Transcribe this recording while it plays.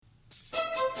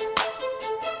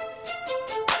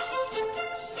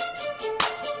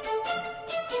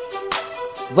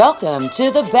Welcome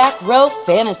to the Back Row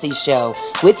Fantasy Show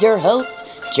with your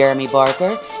hosts, Jeremy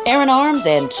Barker, Aaron Arms,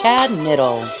 and Chad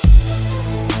Niddle.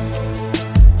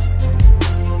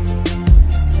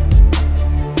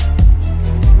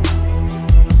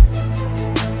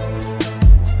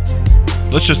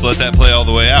 Let's just let that play all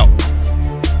the way out.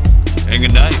 And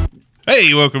good night.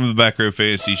 Hey, welcome to the Back Row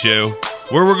Fantasy Show,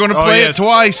 where we're going to play it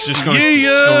twice. Just going to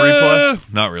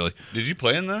replay? Not really. Did you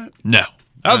play in that? No.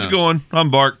 How's it going?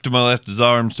 I'm Bark. To my left is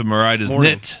Arms. To my right is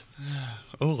Knit.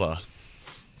 Hola.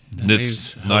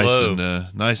 Knit's hello.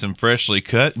 nice and freshly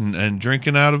cut and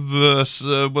drinking out of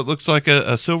what looks like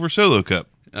a silver solo cup.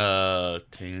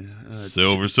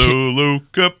 Silver solo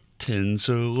cup. 10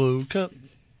 solo cup.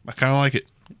 I kind of like it.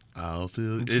 I'll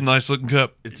feel It's a nice looking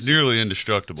cup. It's nearly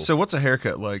indestructible. So what's a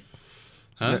haircut like?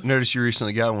 Huh? Notice you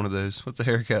recently got one of those. What's a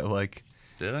haircut like?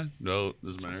 Did I? No,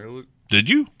 does my hair look? Did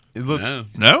you? It looks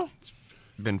No?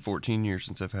 been 14 years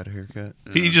since I've had a haircut.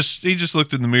 He just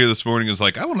looked in the mirror this morning and was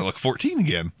like, I want to look 14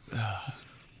 again.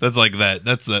 That's like that.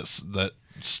 That's that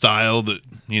style that,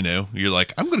 you know, you're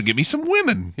like, I'm going to get me some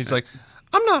women. He's like,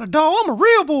 I'm not a doll, I'm a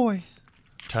real boy.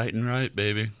 Tight and right,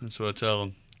 baby. That's what I tell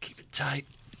him. Keep it tight.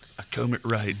 I comb it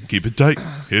right. Keep it tight.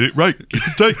 Hit it right. Keep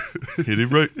it tight. Hit it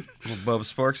right. Little Bubba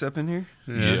Sparxxx up in here?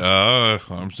 Yeah.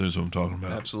 Arms knows what I'm talking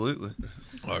about. Absolutely.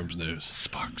 Arms knows.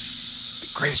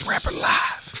 sparxxx. Greatest rapper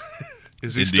alive.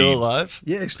 Is he Indeed. still alive?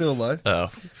 Yeah, he's still alive. Oh.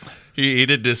 He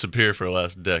did disappear for the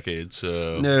last decade,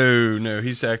 so... No,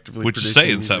 he's actively Which is producing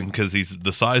saying music. something because he's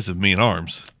the size of me and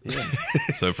Arms. Yeah.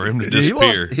 So for him to Dude,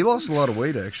 disappear. he lost a lot of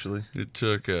weight, actually. It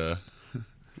took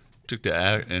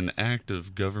an act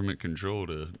of government control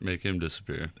to make him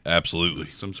disappear. Absolutely.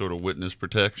 Some sort of witness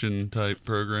protection type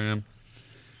program.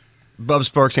 Bubba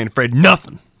Sparxxx ain't afraid of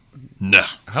nothing. No.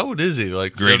 How old is he?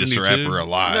 Like Greatest 72? rapper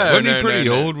alive. No. Wasn't he pretty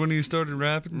old when he started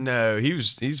rapping? No,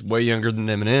 he's way younger than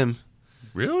Eminem.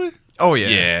 Really? Oh, yeah.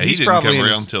 Yeah, he he's didn't probably come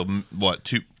in around his-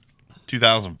 until,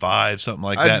 2005, something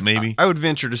like that, maybe? I would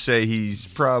venture to say he's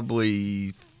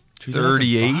probably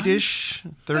 38-ish.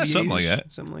 38-ish, something like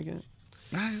that. Something like that.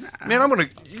 Man, you're going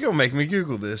to make me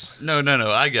Google this. No,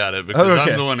 I got it because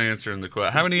Okay. I'm the one answering the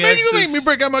question. How many Man, X's? you gonna make me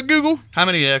break out my Google? How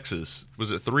many X's?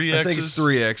 Was it 3 X's? I think it's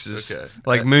 3 X's. Okay.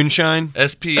 Like Moonshine.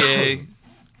 SPAR.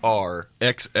 XXX.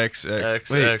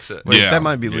 XXX. Wait, Yeah. that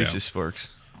might be Yeah. Lisa Sparxxx.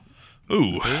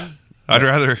 Ooh. I'd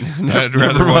rather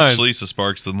never watch mind. Lisa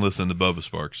Sparks than listen to Bubba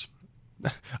Sparks.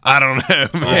 I don't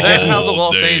know. Man. Is that how the All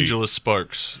Los day. Angeles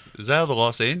Sparks? Is that how the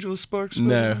Los Angeles Sparks?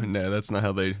 No, that's not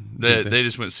how they did that. They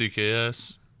just went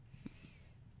CKS.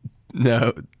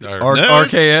 No. Or- No,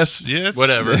 RKS? Yeah. it's-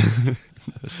 Whatever.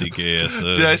 CKS.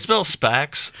 Did I spell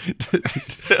SPAXX?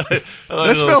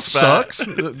 That spell sucks.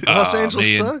 Los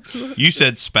Angeles man. sucks. You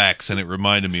said SPACs, and it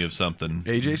reminded me of something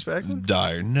AJ Spackman?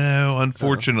 dire. No,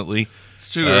 unfortunately. It's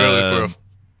too early for a.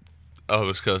 Oh,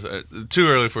 it's too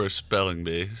early for a spelling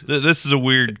bee. This is a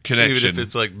weird connection. Even if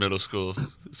it's like middle school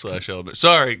 / elementary.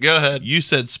 Sorry, go ahead. You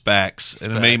said SPACs,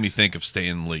 and it made me Spacs. think of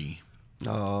Stan Lee.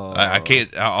 Oh. I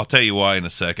can't. I'll tell you why in a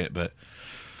second, but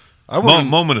I wouldn't-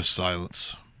 moment of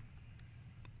silence.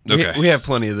 Okay. We have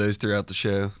plenty of those throughout the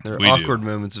show. They're We do. awkward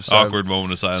moments of silence. Awkward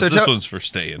moment of silence. So this tell- one's for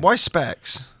Stan. Why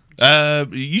Spax?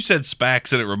 You said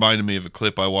SPACs, and it reminded me of a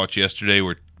clip I watched yesterday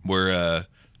where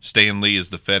Stan Lee is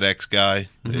the FedEx guy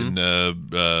in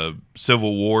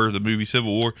Civil War, the movie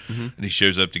Civil War, and he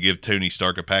shows up to give Tony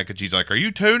Stark a package. He's like, "Are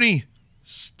you Tony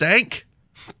Stank?"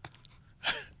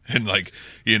 And like,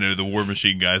 you know, the War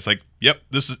Machine guy's like, "Yep,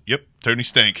 Tony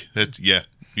Stank.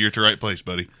 You're at the right place,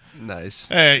 buddy." Nice.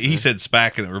 He said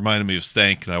SPAC, and it reminded me of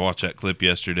Stank, and I watched that clip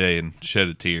yesterday and shed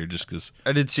a tear just because.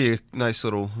 I did see a nice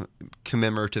little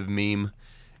commemorative meme,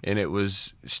 and it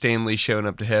was Stan Lee showing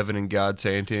up to heaven and God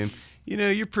saying to him, "You know,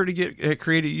 you're pretty good at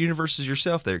creating universes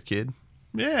yourself there, kid."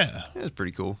 Yeah. That was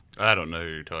pretty cool. I don't know who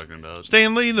you're talking about.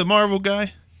 Stan Lee, the Marvel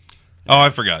guy? Oh, I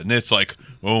forgot. And it's like,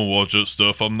 oh, watch that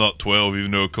stuff. I'm not 12,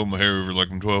 even though I comb my hair over like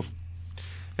I'm 12.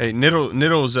 Hey,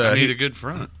 Niddle's I need a good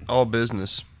front. all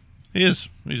business. He is.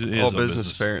 He is All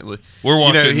business, apparently. We're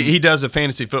watching. You know, he does a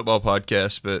fantasy football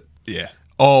podcast, but Yeah.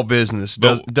 all business.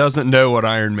 But- Doesn't know what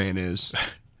Iron Man is.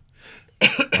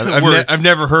 I've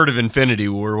never heard of Infinity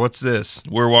War. What's this?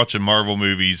 We're watching Marvel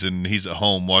movies, and he's at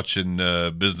home watching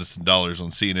Business and Dollars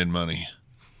on CNN Money.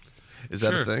 Is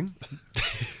that Sure. a thing?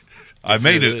 I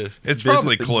made it it. is. It's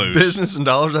probably close. Business and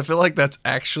dollars. I feel like that's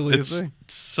actually It's a thing.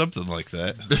 something like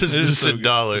that. Business and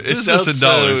dollars. It Business sounds and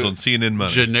Dollars so on CNN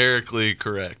Money. generically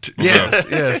correct.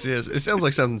 Yes. It sounds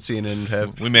like something CNN would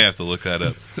have. We may have to look that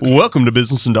up. Welcome to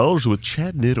Business and Dollars with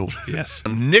Chad Niddle. Yes.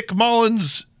 Nick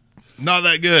Mullins, not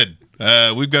that good.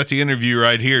 We've got the interview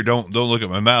right here. Don't look at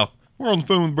my mouth. We're on the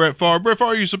phone with Brett Favre. Brett Favre,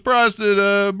 are you surprised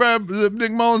that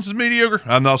Nick Mullins is mediocre?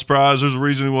 I'm not surprised. There's a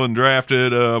reason he wasn't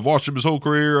drafted. I've watched him his whole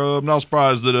career. I'm not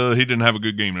surprised that he didn't have a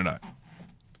good game tonight.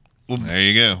 Well, there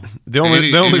you go. The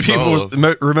only people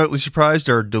remotely surprised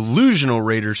are delusional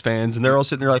Raiders fans, and they're all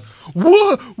sitting there like,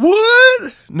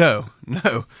 what? No.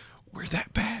 We're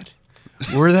that bad.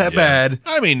 We're that bad.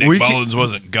 I mean, Nick Mullins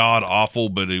wasn't god-awful,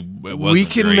 but it wasn't we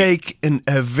can great. make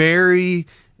a very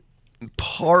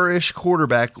parish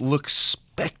quarterback look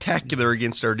spectacular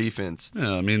against our defense.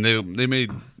 Yeah, I mean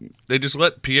they just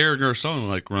let Pierre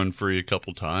Garçon run free a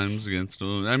couple times against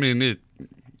them. I mean,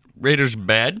 Raiders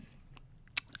bad.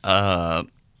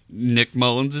 Nick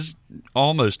Mullins is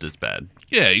almost as bad.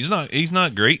 Yeah, he's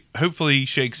not great. Hopefully he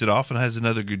shakes it off and has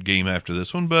another good game after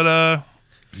this one, but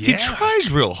he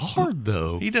tries real hard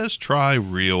though. He does try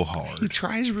real hard. He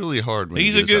tries really hard when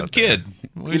he's he a good kid.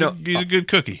 He's a good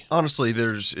cookie. Honestly,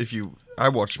 I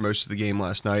watched most of the game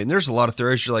last night, and there's a lot of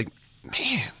throws you're like,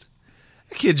 man,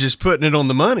 that kid's just putting it on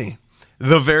the money.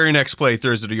 The very next play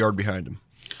throws it a yard behind him.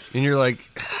 And you're like,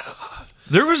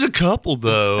 there was a couple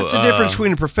though. That's the difference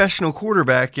between a professional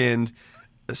quarterback and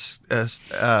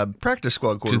a practice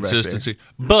squad quarterback. Consistency.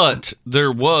 But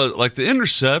there was the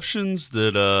interceptions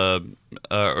that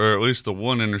or at least the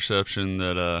one interception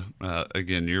that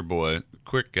again, your boy,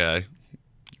 quick guy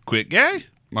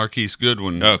Marquise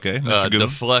Goodwin, okay,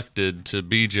 deflected to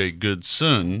BJ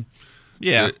Goodson.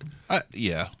 Yeah,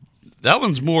 that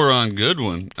one's more on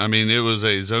Goodwin. I mean, it was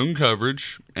a zone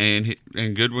coverage, and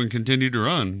Goodwin continued to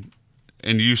run.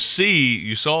 And you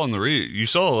saw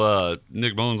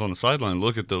Nick Mullins on the sideline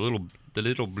look at the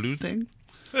little blue thing.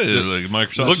 Like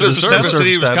Microsoft. Looked at the surface, and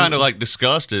he was kind of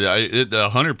disgusted.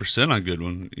 100% on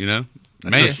Goodwin, you know.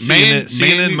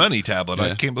 CNN money tablet.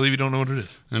 Yeah. I can't believe you don't know what it is.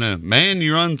 I know. Man,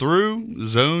 you run through.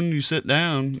 Zone, you sit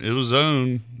down. It was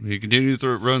zone. He continued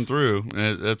to run through.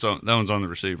 That one's on the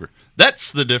receiver.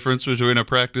 That's the difference between a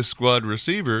practice squad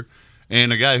receiver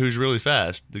and a guy who's really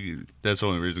fast. That's the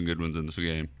only reason Goodwin's in this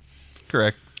game.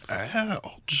 Correct.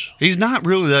 Ouch. He's not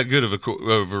really that good of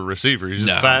a receiver. He's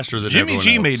just faster than Jimmy everyone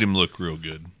G else. made him look real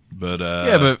good. But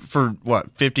but for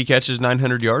 50 catches,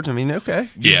 900 yards? I mean, okay.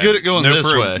 He's good at going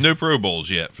this way. No Pro Bowls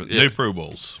yet. No Pro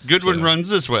Bowls. Goodwin runs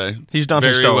this way. He's not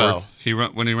very well.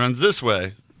 When he runs this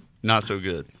way, not so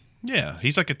good. Yeah,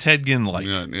 he's like a Ted Ginn light.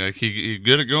 He's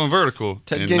good at going vertical.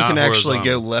 Ted Ginn can actually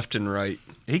go left and right.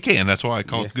 He can. That's why I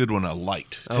call Goodwin a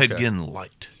light. Okay. Ted Ginn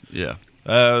light. Yeah.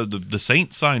 The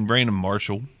Saints signed Brandon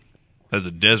Marshall as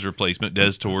a Dez replacement.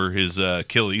 Dez tore his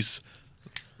Achilles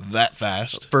that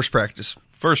fast. First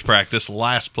practice,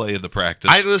 last play of the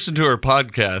practice. I listened to her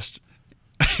podcast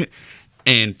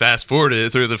and fast forwarded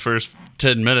it through the first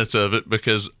 10 minutes of it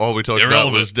because all we talked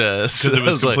about was Dez. Because it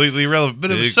was completely irrelevant. But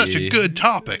it was such a good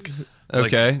topic.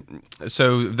 Okay.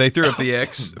 So they threw up the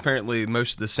X. Apparently,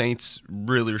 most of the Saints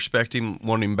really respect him,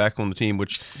 want him back on the team,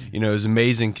 which, is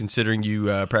amazing considering you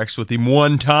practiced with him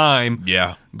one time.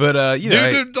 Yeah. But,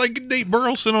 Dude, like Nate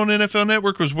Burleson on NFL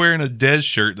Network was wearing a Dez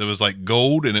shirt that was like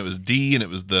gold, and it was D, and it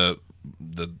was the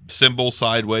symbol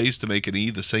sideways to make an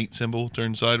E, the Saint symbol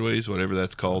turned sideways, whatever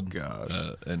that's called. Oh,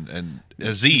 gosh. And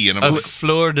a Z. And a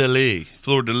fleur-de-lis.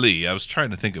 Fleur-de-lis. I was trying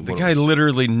to think of the what guy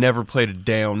literally never played a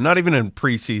down, not even in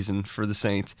preseason for the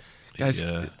Saints. Guys,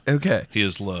 okay. He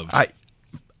is loved. I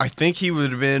think he would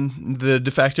have been the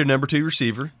de facto number 2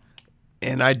 receiver,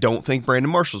 and I don't think Brandon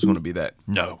Marshall's going to be that.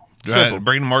 No.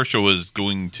 Brandon Marshall is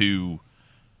going to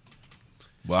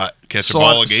catch a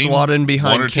ball a game? Slot in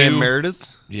behind Cam Meredith?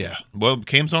 Yeah. Well,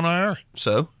 Cam's on IR.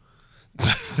 So?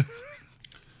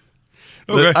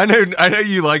 Okay. I know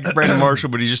you like Brandon Marshall,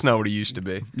 but he's just not what he used to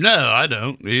be. No, I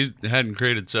don't. He hadn't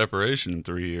created separation in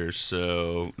 3 years,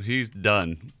 so he's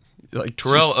done. Like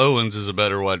Terrell Owens is a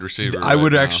better wide receiver. I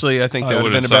would actually. I think that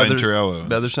would have been a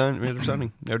better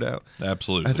signing, no doubt.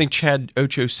 Absolutely. I think Chad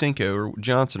Ochocinco or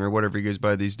Johnson or whatever he goes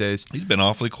by these days. He's been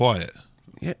awfully quiet.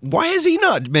 Yeah. Why has he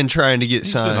not been trying to get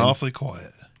signed? He's been awfully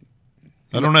quiet.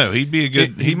 I don't know. He'd be a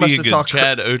good. He must have talked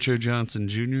Chad Ocho Johnson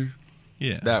Jr.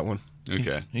 Yeah, that one.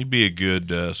 Okay, he'd be a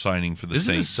good signing for the Saints.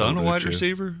 Isn't his son a wide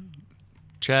receiver?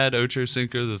 Chad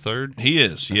Ochocinco III. He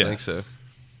is. Yeah, I think so.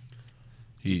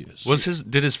 He is.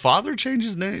 Did his father change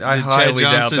his name? I highly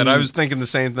doubt that. I was thinking the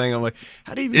same thing. I'm like,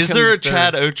 how do you? Is there a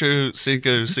Chad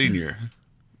Ochocinco Sr.?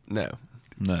 No.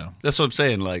 That's what I'm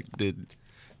saying.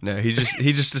 No, he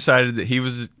just decided that he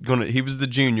was the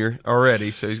junior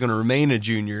already, so he's gonna remain a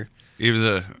junior. Even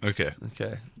though, okay.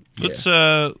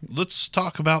 Let's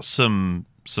talk about some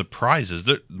surprises.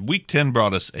 Week 10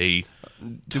 brought us a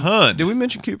ton. Did we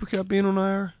mention Cooper Kupp being on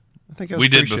IR? I think we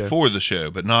did before the show,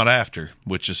 but not after,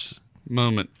 which is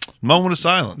Moment. Moment of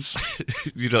silence.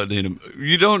 You don't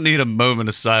need a moment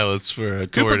of silence for a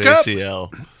Cooper torn Kupp.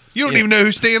 ACL. You don't even know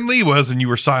who Stan Lee was, and you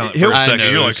were silent for a I second. know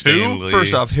You're like, Stan who? Lee.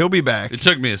 First off, he'll be back. It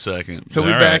took me a second. He'll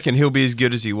be All back, right. and he'll be as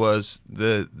good as he was.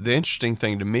 The interesting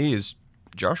thing to me is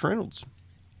Josh Reynolds.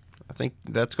 I think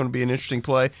that's going to be an interesting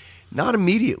play. Not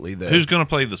immediately, though. Who's going to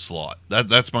play the slot?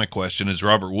 That's my question. Is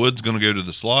Robert Woods going to go to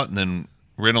the slot, and then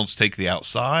Reynolds take the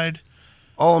outside?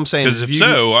 All I'm saying Because is if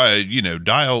so, I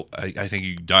think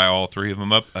you dial all three of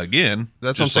them up again.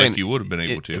 That's just what I'm saying. like you would have been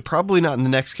able to. Probably not in the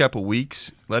next couple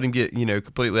weeks. Let him get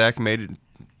completely acclimated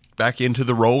back into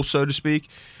the role, so to speak.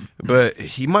 But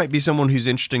he might be someone who's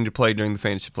interesting to play during the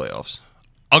fantasy playoffs.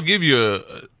 I'll give you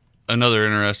another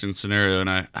interesting scenario, and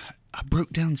I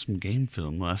broke down some game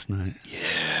film last night.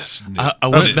 Yes. I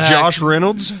went back. Josh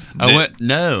Reynolds.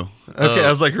 No. Okay, I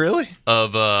was like, really?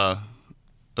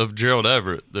 Of Gerald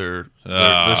Everett. They're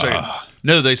second.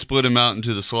 No, they split him out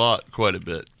into the slot quite a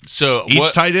bit. So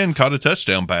Each tight end caught a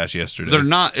touchdown pass yesterday. They're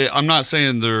not. I'm not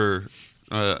saying they're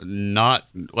not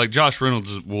like Josh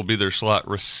Reynolds will be their slot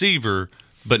receiver,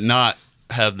 but not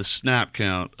have the snap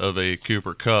count of a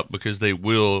Cooper Kupp because they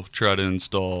will try to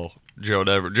install Gerald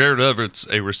Everett. Gerald Everett's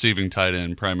a receiving tight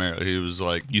end primarily. He was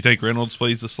like, You think Reynolds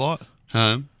plays the slot?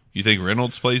 huh? You think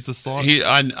Reynolds plays the slot?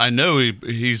 I know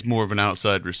he's more of an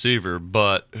outside receiver,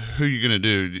 but who are you going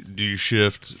to do? Do you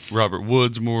shift Robert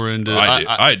Woods more into?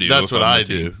 I do. That's if what I'm I the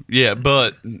do. team. Yeah,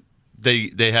 but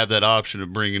they have that option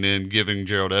of bringing in, giving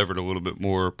Gerald Everett a little bit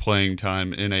more playing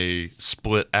time in a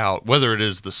split out, whether it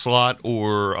is the slot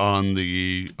or on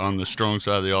the strong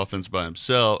side of the offense by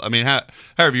himself. I mean,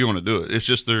 however you want to do it. It's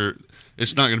just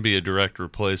it's not going to be a direct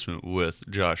replacement with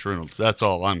Josh Reynolds. That's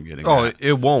all I'm getting. at.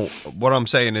 It won't. What I'm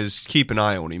saying is keep an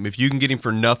eye on him. If you can get him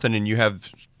for nothing and you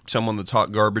have someone that's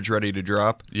hot garbage ready to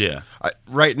drop. Yeah.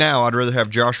 Right now, I'd rather have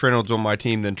Josh Reynolds on my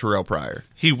team than Terrell Pryor.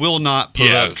 He will not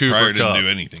put up Cooper Pryor Kupp. didn't do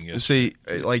anything yet. See,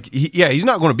 he's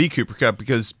not going to be Cooper Kupp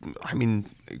because, I mean,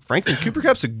 frankly, Cooper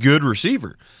Kupp's a good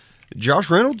receiver. Josh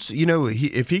Reynolds,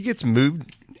 if he gets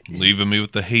moved, Leaving me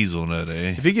with the hazelnut,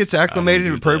 eh? if he gets acclimated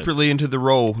do appropriately into the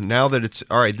role, now that it's,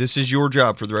 all right, this is your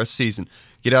job for the rest of the season,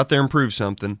 get out there and prove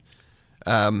something.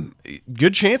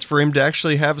 Good chance for him to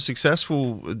actually have a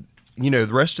successful, the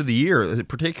rest of the year,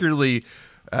 particularly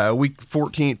week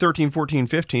 13, 14,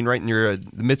 15, right in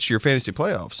the midst of your fantasy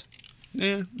playoffs.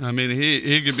 Yeah, I mean,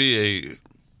 he could be a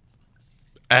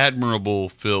admirable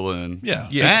fill-in. Yeah.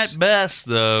 Yes. At best,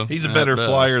 though. He's a At better best.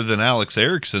 flyer than Alex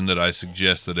Erickson that I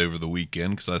suggested over the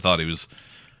weekend because I thought he was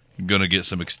going to get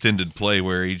some extended play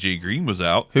where A.J. Green was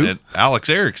out. Who? And Alex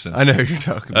Erickson. I know who you're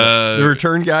talking about. The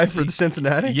return guy for the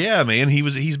Cincinnati? Yeah, man.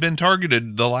 He's been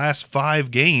targeted the last 5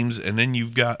 games, and then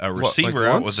you've got a receiver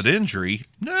out once? with an injury.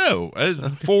 No,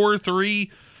 4,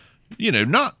 3,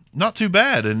 not too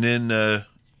bad. And then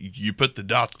you put the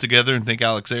dots together and think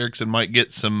Alex Erickson might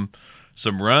get some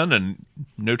run and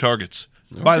no targets.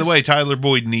 Okay. By the way, Tyler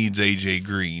Boyd needs A.J.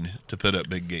 Green to put up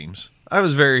big games. I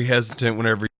was very hesitant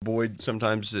whenever Boyd.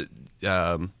 Sometimes you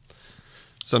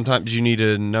need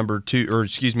a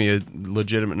a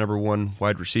legitimate number 1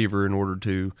 wide receiver in order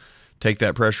to take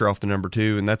that pressure off the number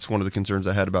 2, and that's one of the concerns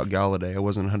I had about Galladay. I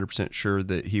wasn't 100% sure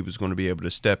that he was going to be able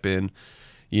to step in,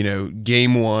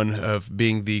 game 1 of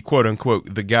being the quote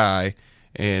unquote the guy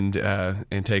and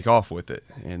take off with it.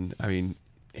 And I mean,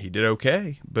 he did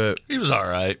okay, but He was all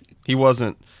right. he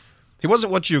wasn't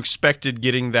what you expected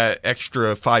getting that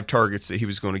extra 5 targets that he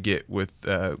was going to get with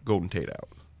Golden Tate out.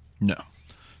 No.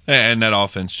 And that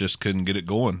offense just couldn't get it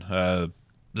going.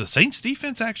 The Saints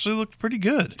defense actually looked pretty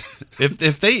good.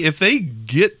 If they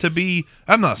get to be,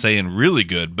 I'm not saying really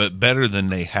good, but better than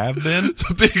they have been.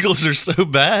 The Bengals are so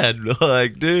bad.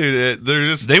 Like, dude,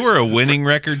 They were a winning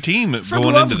record team For the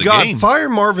going love into of the God, game. fire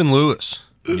Marvin Lewis.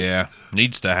 Yeah,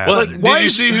 needs to happen. Well, why did you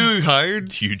is- see who he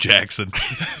hired? Hugh Jackson.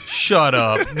 Shut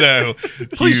up. No.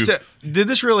 Please, Hugh- did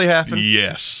this really happen?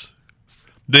 Yes.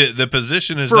 The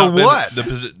position has For not what? been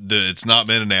it's not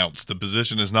been announced. The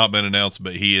position has not been announced,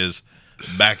 but he is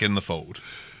back in the fold.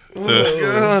 So,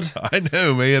 God. I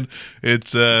know, man.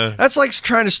 It's That's like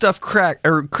trying to stuff crap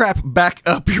back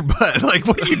up your butt. Like,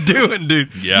 what are you doing,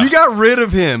 dude? Yeah. You got rid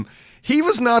of him. He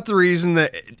was not the reason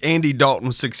that Andy Dalton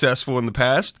was successful in the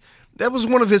past. That was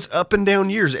one of his up and down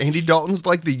years. Andy Dalton's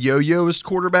like the yo-yoest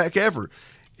quarterback ever.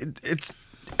 It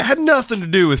had nothing to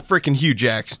do with freaking Hugh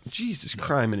Jackson. Jesus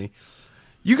criminy.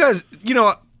 You guys,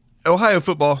 Ohio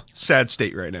football, sad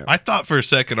state right now. I thought for a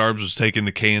second Arms was taking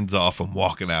the cans off and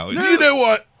walking out. You know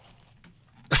what?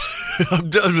 I'm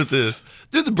done with this.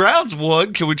 Dude, the Browns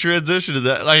won. Can we transition to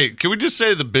that? Like, can we just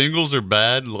say the Bengals are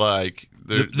bad? Like,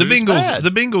 The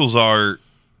Bengals are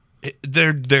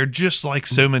they're just like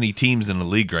so many teams in the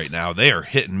league right now. They are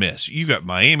hit and miss. You got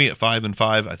Miami at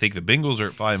 5-5. I think the Bengals are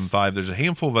at 5-5. There's a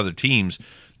handful of other teams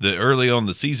that early on in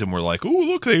the season were like, oh,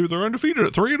 look, they're undefeated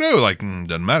at 3-0. Like,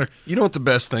 doesn't matter. You know what the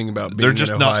best thing about being in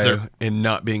Ohio and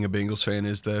not being a Bengals fan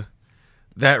is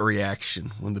that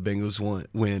reaction when the Bengals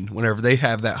win. Whenever they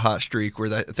have that hot streak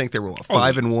where I think they were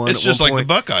 5-1. It's just like the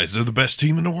Buckeyes. They're the best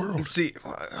team in the world. See,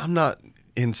 I'm not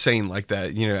insane like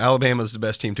that. Alabama's the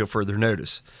best team till further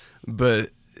notice. But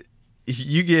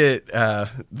you get the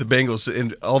Bengals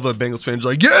and all the Bengals fans are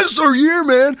like, yeah, it's our year,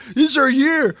 man. It's our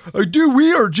year. Dude,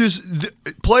 we are just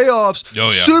playoffs,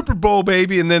 Super Bowl,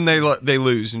 baby. And then they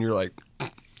lose, and you're like,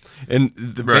 and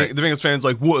the Bengals fans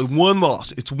are like, one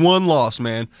loss. It's one loss,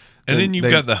 man. And then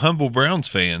you've got the humble Browns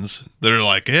fans that are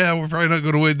like, yeah, we're probably not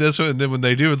going to win this one. And then when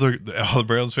they do, all the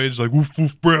Browns fans are like, woof,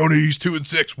 woof, Brownies,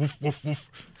 2-6, woof, woof,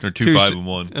 woof. Or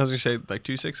 2-5-1. I was going to say like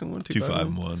 2-6-1,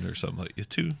 2-5-1 or something like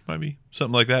 2, maybe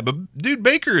something like that. But dude,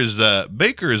 Baker is the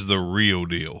real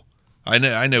deal.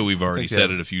 I know we've already said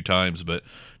it a few times, but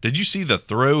did you see the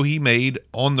throw he made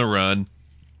on the run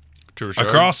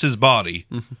across his body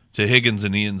to Higgins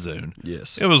in the end zone?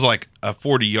 Yes, it was like a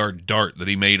 40-yard dart that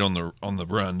he made on the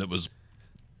run. That was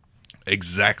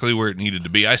exactly where it needed to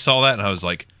be. I saw that and I was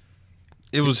like,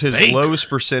 it was his lowest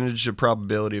percentage of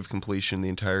probability of completion the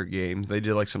entire game. They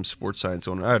did like some sports science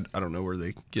on it. I don't know where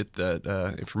they get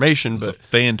that information, but it's a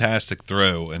fantastic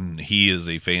throw, and he is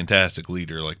a fantastic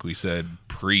leader. Like we said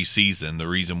pre-season, the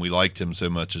reason we liked him so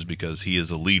much is because he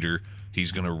is a leader.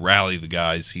 He's going to rally the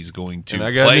guys. He's going to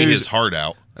play his heart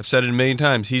out. I've said it a million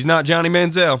times. He's not Johnny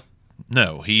Manziel.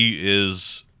 No, he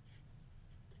is.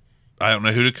 I don't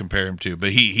know who to compare him to,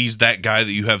 but he's that guy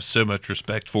that you have so much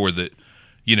respect for that,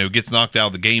 gets knocked out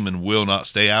of the game and will not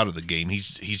stay out of the game. He's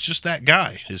just that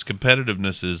guy. His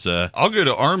competitiveness is. I'll go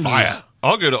to Arms. Fire.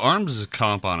 I'll go to Arms as a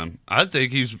comp on him. I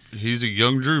think he's a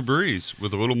young Drew Brees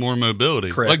with a little more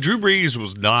mobility. Correct. Like Drew Brees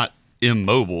was not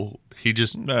immobile. He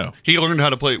just he learned how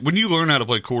to play. When you learn how to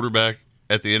play quarterback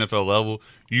at the NFL level,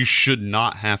 you should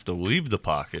not have to leave the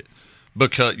pocket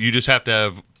because you just have to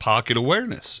have pocket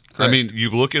awareness. Correct. I mean,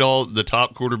 you look at all the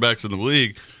top quarterbacks in the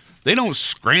league. They don't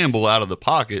scramble out of the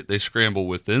pocket. They scramble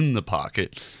within the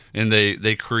pocket, and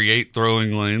they create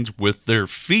throwing lanes with their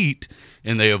feet,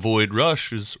 and they avoid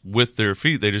rushes with their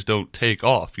feet. They just don't take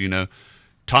off.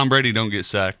 Tom Brady don't get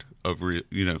sacked over.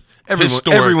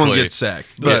 Everyone gets sacked.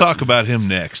 Let's talk about him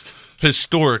next.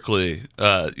 Historically,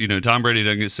 Tom Brady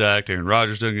doesn't get sacked. Aaron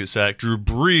Rodgers doesn't get sacked. Drew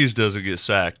Brees doesn't get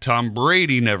sacked. Tom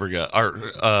Brady never got.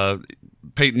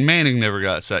 Peyton Manning never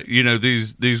got sacked.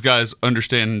 These guys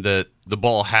understand that the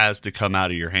ball has to come out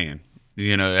of your hand.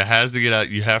 It has to get out.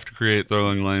 You have to create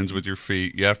throwing lanes with your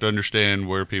feet. You have to understand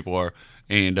where people are.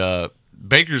 And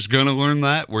Baker's going to learn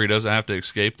that, where he doesn't have to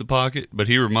escape the pocket. But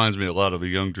he reminds me a lot of a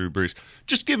young Drew Brees.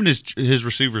 Just giving his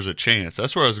receivers a chance.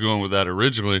 That's where I was going with that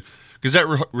originally. Because that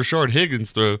Rashard Higgins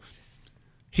throw,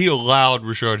 he allowed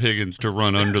Rashard Higgins to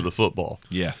run under the football.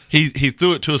 Yeah. He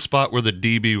threw it to a spot where the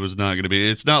DB was not going to be.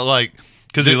 It's not like...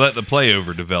 Because he let the play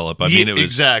over develop. I mean, it was...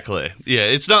 Exactly. Yeah,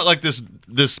 it's not like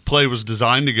this play was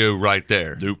designed to go right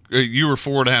there. Nope. You were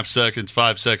 4.5 seconds,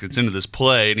 5 seconds into this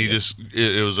play, and he just...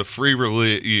 It was a free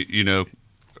release,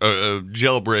 a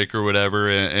jailbreak or whatever,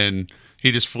 and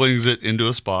he just flings it into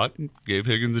a spot and gave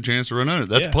Higgins a chance to run under it.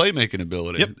 That's playmaking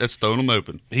ability. Yep. That's throwing him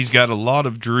open. He's got a lot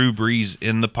of Drew Brees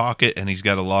in the pocket, and he's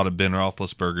got a lot of Ben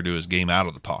Roethlisberger to his game out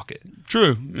of the pocket.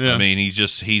 True. Yeah. I mean,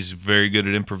 he's very good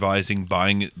at improvising,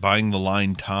 buying the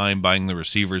line time, buying the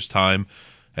receivers time,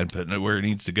 and putting it where it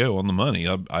needs to go on the money.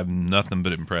 I'm nothing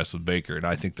but impressed with Baker, and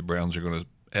I think the Browns are going to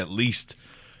at least...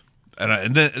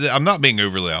 And I'm not being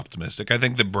overly optimistic. I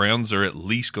think the Browns are at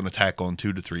least going to tack on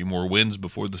 2 to 3 more wins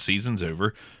before the season's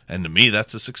over. And to me,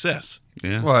 that's a success.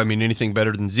 Yeah. Well, I mean, anything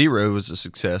better than 0 is a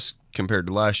success compared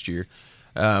to last year.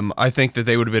 I think that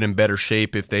they would have been in better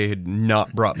shape if they had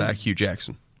not brought back Hugh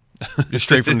Jackson. Just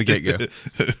straight from the get-go.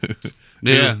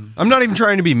 Yeah. I'm not even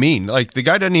trying to be mean. Like, the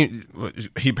guy doesn't even...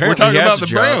 We're talking about the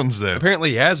Browns, though.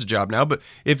 Apparently he has a job now, but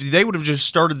if they would have just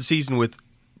started the season with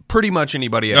pretty much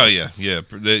anybody else. Oh yeah.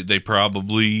 They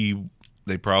probably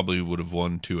would have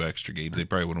won 2 extra games. They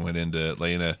probably would have went into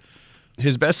Atlanta.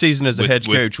 His best season as a head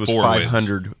coach was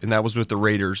 500, wins. and that was with the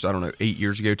Raiders. I don't know, 8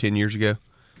 years ago, 10 years ago.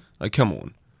 Like, come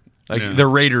on. Like the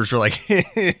Raiders were like,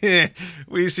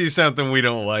 we see something we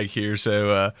don't like here.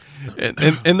 So,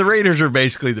 and the Raiders are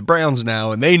basically the Browns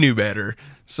now, and they knew better.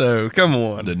 So come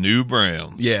on, the new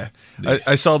Browns. Yeah,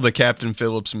 I saw the Captain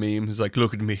Phillips meme. He's like,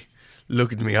 look at me,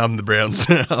 I'm the Browns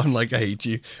now. I'm like, I hate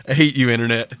you,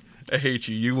 internet. I hate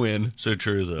you. You win. So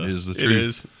true, though. It is the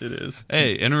truth. It is.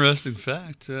 Hey, interesting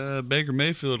fact. Baker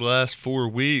Mayfield, over the last 4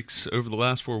 weeks,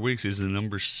 he's the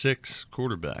number 6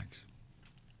 quarterback.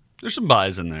 There's some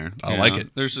buys in there. I like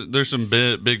it. There's some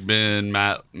Big Ben,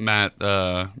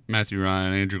 Matthew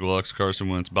Ryan, Andrew Luck, Carson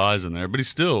Wentz buys in there. But he's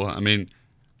still,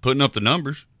 putting up the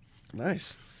numbers.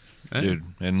 Nice. Hey. Dude,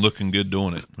 and looking good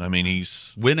doing it. I mean,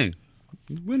 he's Winning.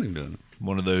 He's winning doing it.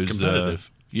 one of those. Competitive.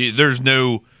 There's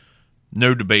no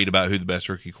debate about who the best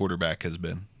rookie quarterback has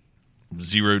been.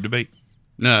 Zero debate.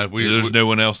 No, There's no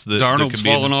one else that Darnold's can be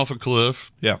fallen off a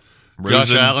cliff. Yeah.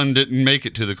 Josh Allen didn't make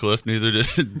it to the cliff, neither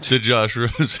did Josh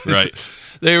Rosen. Right.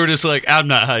 They were just like, I'm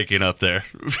not hiking up there.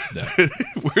 No.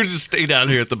 We're just stay down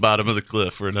here at the bottom of the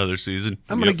cliff for another season.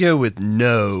 I'm going to go with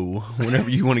no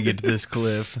whenever you want to get to this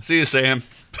cliff. See you, Sam.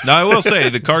 Now, I will say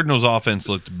the Cardinals' offense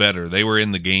looked better. They were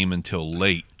in the game until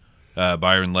late.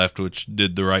 Byron Leftwich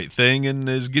did the right thing and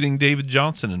is getting David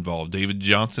Johnson involved. David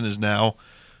Johnson is now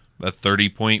a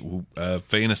 30-point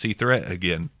fantasy threat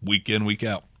again, week in, week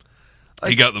out.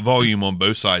 He got the volume on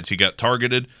both sides. He got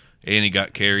targeted and he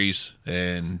got carries,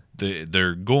 and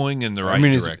they're going in the right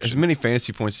direction. As many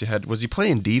fantasy points he had, was he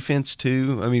playing defense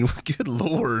too? Good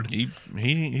Lord.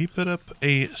 He put up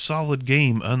a solid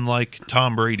game, unlike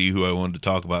Tom Brady, who I wanted to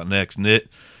talk about next. Nit,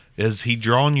 has he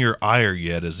drawn your ire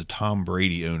yet as a Tom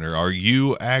Brady owner? Are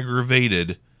you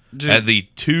aggravated at the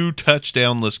 2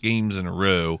 touchdownless games in a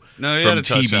row No, he from had a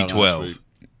touchdown last TB12? week.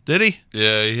 Did he?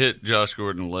 Yeah, he hit Josh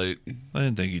Gordon late. I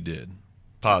didn't think he did.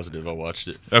 Positive, I watched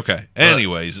it. Okay.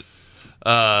 Anyways,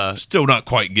 still not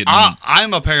quite getting.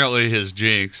 I'm apparently his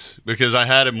jinx because I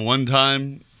had him one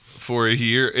time for a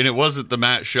year, and it wasn't the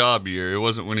Matt Schaub year. It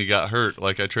wasn't when he got hurt.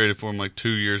 Like, I traded for him like 2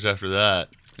 years after that.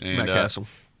 And, Matt Castle.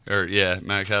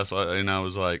 Matt Castle. And I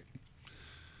was like,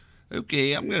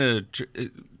 okay, I'm going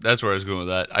to that's where I was going with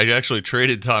that. I actually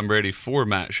traded Tom Brady for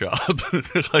Matt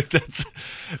Schaub. Like, that's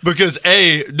because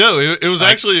it was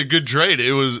actually a good trade.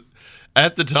 It was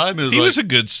at the time. It was he was a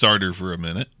good starter for a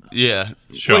minute. Yeah,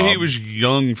 Schaub. well, he was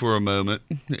young for a moment.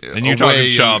 And you're talking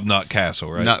Schaub, not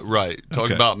Castle, right? Not right. Talking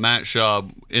Okay. about Matt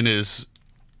Schaub in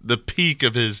the peak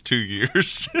of his 2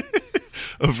 years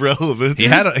of relevance. He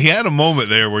had a moment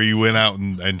there where you went out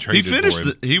and traded He finished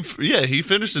for him. he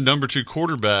finished the number 2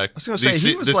 quarterback. I was going to say,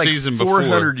 he was like season 400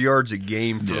 before. yards a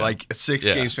game for Yeah. like a 6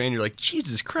 game span. You're like,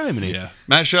 Jesus criminy. Yeah.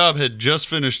 Matt Schaub had just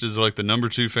finished as like the number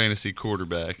 2 fantasy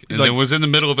quarterback, and like- then was in the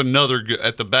middle of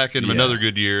at the back end of another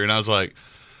good year. And I was like,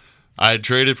 I had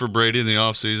traded for Brady in the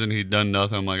offseason. He'd done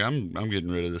nothing. I'm like, I'm getting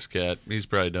rid of this cat. He's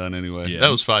probably done anyway. Yeah. That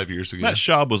was 5 years ago. Matt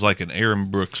Schaub was like an Aaron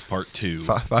Brooks part 2.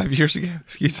 5 years ago?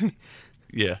 Excuse me?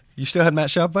 Yeah, You still had Matt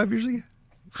Schaub 5 years ago?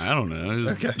 I don't know.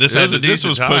 Okay. This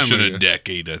was pushing a ago.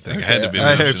 decade, I think. Okay, It had to be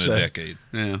I hope pushing so. a decade.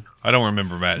 Yeah. I don't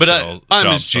remember Matt But Schaub. I'm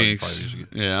Schaub his starting jinx. 5 years ago.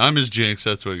 Yeah, I'm his jinx.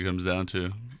 That's what it comes down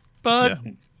to. But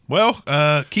Yeah.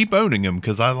 Well, keep owning him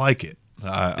because I like it.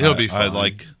 He'll be I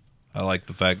fine. I like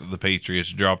the fact that the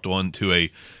Patriots dropped one to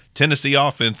a Tennessee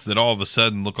offense that all of a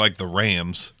sudden looked like the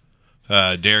Rams.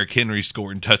 Derrick Henry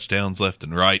scoring touchdowns left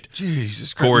and right.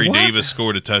 Jesus Christ. Corey What? Davis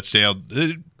scored a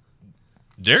touchdown.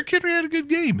 Derrick Henry had a good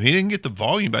game. He didn't get the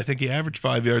volume, but I think he averaged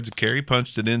 5 yards a carry,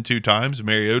 punched it in 2 times.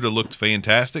 Mariota looked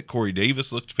fantastic. Corey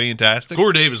Davis looked fantastic.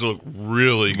 Corey Davis looked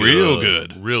really good. Real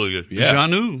good. Really good. Yeah.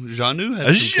 Janu had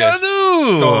some catch.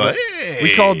 Janu! Hey!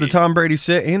 We called the Tom Brady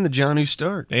sit and the Jonnu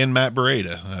start. And Matt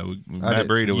Breida. Matt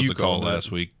Breida was you the call called that.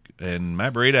 last week. And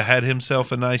Matt Breida had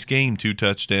himself a nice game. 2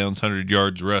 touchdowns, 100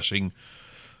 yards rushing.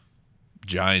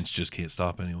 Giants just can't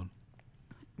stop anyone.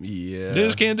 Yeah. They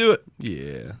just can't do it.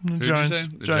 Yeah. Who'd you Giants, say?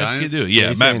 The Giants can't Giants? do it. Yeah,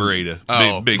 he's Matt saying- Breida.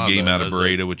 Oh, Big my game bad. out of That's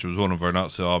Breida, which was one of our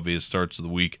not so obvious starts of the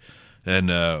week. And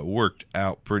worked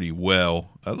out pretty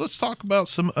well. Let's talk about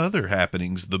some other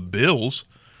happenings. The Bills.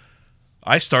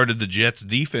 I started the Jets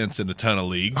defense in a ton of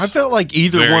leagues. I felt like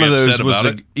either Very one of those upset was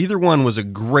about it. either one was a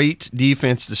great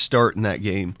defense to start in that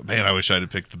game. Man, I wish I'd have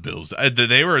picked the Bills.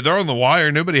 They're on the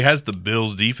wire. Nobody has the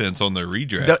Bills defense on their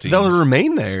redraft teams. They'll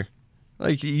remain there.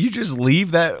 Like, you just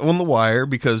leave that on the wire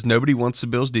because nobody wants the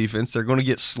Bills defense. They're going to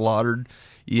get slaughtered,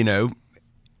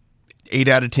 8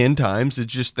 out of 10 times.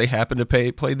 It's just they happen to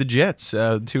play the Jets, 2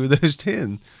 of those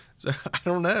 10. So I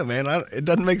don't know, man. It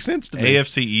doesn't make sense to me.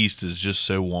 AFC East is just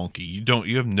so wonky.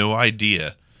 You have no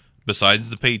idea, besides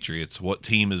the Patriots, what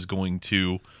team is going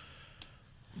to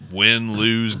win,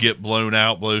 lose, get blown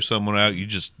out, blow someone out. You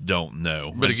just don't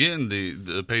know. But again,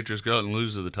 the Patriots go out and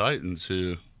lose to the Titans,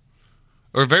 who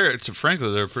are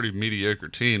frankly, they're a pretty mediocre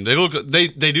team. They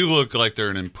do look like they're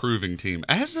an improving team,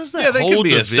 as does that they whole could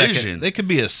be division. They could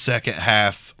be a second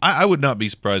half. I would not be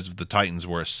surprised if the Titans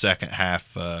were a second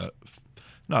half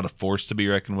not a force to be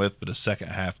reckoned with, but a second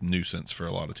half nuisance for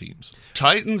a lot of teams.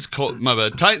 Titans,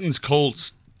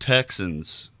 Colts,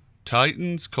 Texans.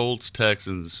 Titans, Colts,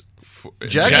 Texans.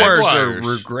 Jaguars are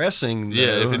regressing.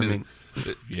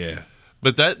 Though. Yeah.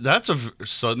 But that's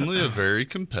suddenly a very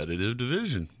competitive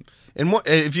division. And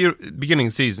if you're beginning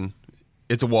of the season,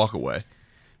 it's a walk away.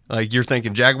 Like, you're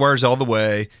thinking Jaguars all the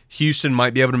way. Houston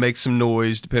might be able to make some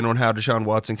noise depending on how Deshaun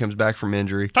Watson comes back from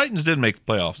injury. Titans did make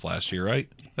the playoffs last year, right?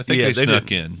 I think they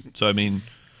snuck in. So, I mean,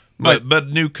 My- but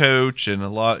new coach and a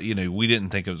lot, we didn't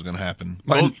think it was going to happen.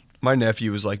 My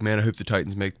nephew was like, man, I hope the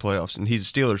Titans make the playoffs. And he's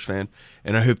a Steelers fan,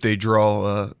 and I hope they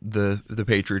draw the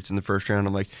Patriots in the first round.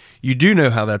 I'm like, you do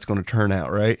know how that's going to turn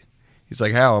out, right? He's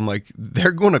like, how? I'm like,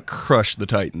 they're going to crush the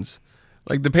Titans.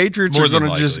 Like, the Patriots More are going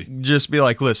than to likely. just be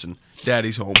like, listen,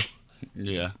 Daddy's home.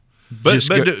 Yeah. But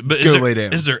go lay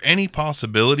down. Is there any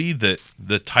possibility that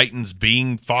the Titans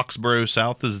being Foxborough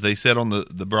South, as they said on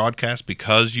the broadcast,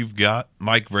 because you've got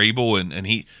Mike Vrabel and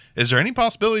he, is there any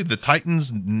possibility the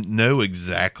Titans know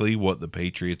exactly what the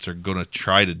Patriots are going to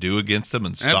try to do against them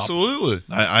and stop? Absolutely.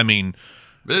 I mean,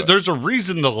 there's a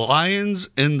reason the Lions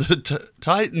and the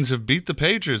Titans have beat the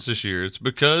Patriots this year. It's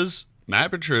because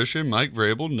Matt Patricia and Mike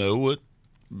Vrabel know what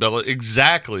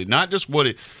exactly, not just what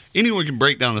anyone can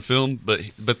break down the film,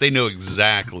 but they know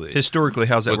exactly Historically,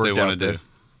 how's that what they worked want out? to do.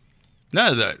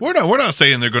 No, we're not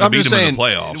saying they're going to beat them in the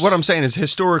playoffs. What I'm saying is,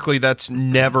 historically, that's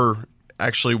never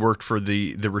actually worked for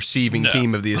the receiving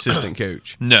team of the assistant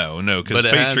coach. No, because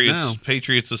But it has now.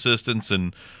 Patriots assistants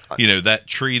and that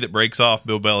tree that breaks off,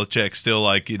 Bill Belichick still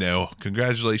like,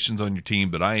 congratulations on your team,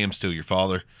 but I am still your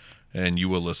father, and you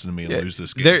will listen to me and lose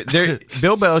this game.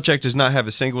 Bill Belichick does not have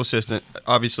a single assistant,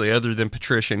 obviously, other than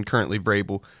Patricia and currently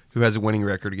Vrabel, who has a winning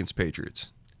record against Patriots.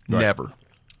 Right. Never.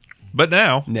 But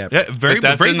now, Never. Yeah, but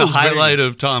that's in the Vrabel's highlight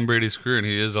of Tom Brady's career, and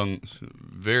he is on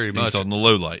very much he's on the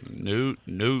low light. No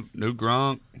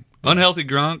Gronk, unhealthy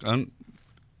Gronk.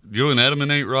 Julian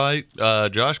Edelman ain't right.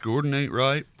 Josh Gordon ain't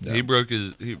right. Yeah. He broke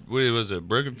what was it,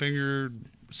 broken finger,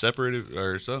 separated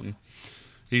or something.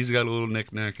 He's got a little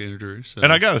knick-knack injury. So.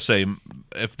 And I got to say,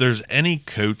 if there's any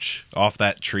coach off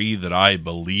that tree that I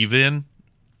believe in,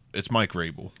 it's Mike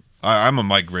Vrabel. I'm a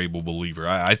Mike Vrabel believer.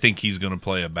 I think he's going to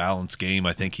play a balanced game.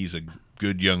 I think he's a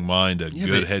good young mind,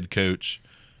 good head coach.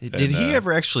 Did he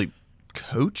ever actually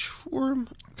coach for him?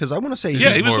 Because I want to say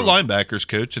he was a linebackers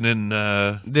coach, and then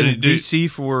DC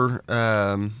for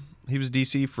he was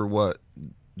DC for what,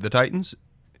 the Titans,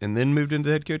 and then moved into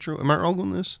the head coach role. Am I wrong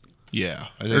on this? Yeah,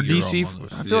 I think or you're DC. wrong on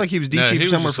this. I feel like he was DC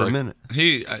somewhere for a minute.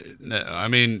 He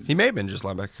may have been just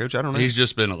linebacker coach. I don't know. He's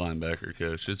just been a linebacker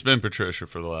coach. It's been Patricia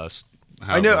for the last.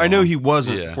 I know he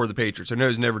wasn't for the Patriots. I know he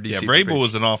was never DC. Yeah, Vrabel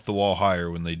was an off the wall hire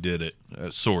when they did it,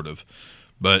 sort of.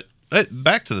 But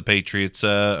back to the Patriots.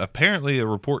 Apparently, a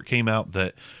report came out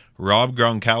that Rob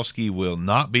Gronkowski will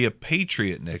not be a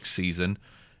Patriot next season,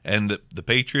 and that the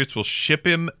Patriots will ship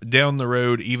him down the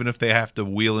road, even if they have to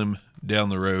wheel him down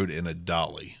the road in a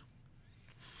dolly.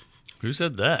 Who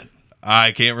said that?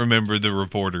 I can't remember the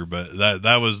reporter, but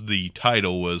that was the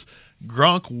title was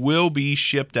Gronk will be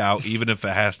shipped out even if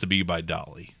it has to be by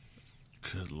dolly.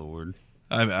 Good Lord.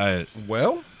 I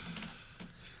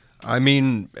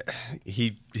mean,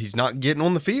 he's not getting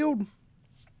on the field.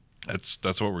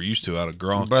 That's what we're used to out of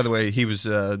Gronk. By the way, he was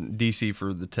DC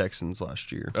for the Texans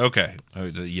last year. Okay.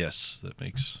 Yes, that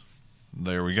makes.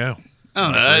 There we go. I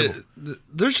don't know.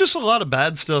 There's just a lot of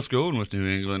bad stuff going with New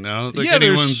England. I don't think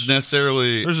anyone's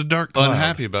necessarily there's a dark cloud.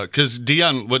 unhappy about it. Because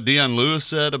what Deion Lewis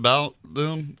said about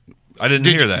them. I didn't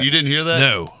hear that. You didn't hear that?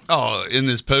 No. Oh, in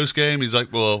this post game, he's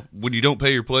like, "Well, when you don't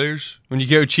pay your players, when you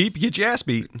go cheap, you get your ass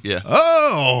beat." Yeah.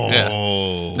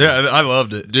 Oh. Yeah, I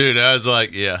loved it, dude. I was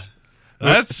like, "Yeah,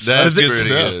 that's pretty good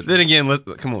good." Then again,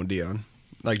 come on, Deion.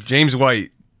 Like, James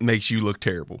White makes you look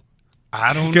terrible.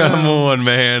 I don't know. Come on,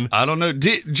 man. I don't know.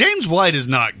 James White is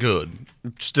not good.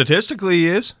 Statistically, he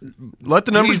is. Let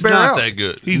the numbers bear out. He's not that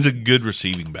good. He's a good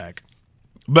receiving back.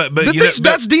 But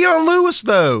that's Deion Lewis,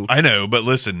 though. I know, but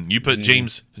listen, you put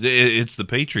James. It's the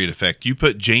Patriot effect. You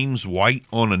put James White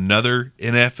on another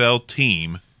NFL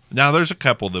team. Now, there's a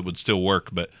couple that would still work,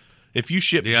 but if you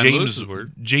ship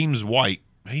James White,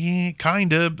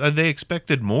 kind of, they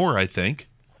expected more. I think.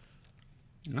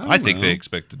 I think they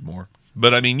expected more.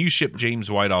 But I mean, you ship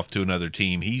James White off to another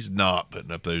team, he's not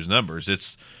putting up those numbers.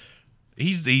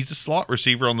 He's a slot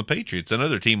receiver on the Patriots.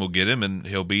 Another team will get him, and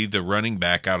he'll be the running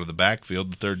back out of the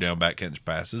backfield, the third down back catch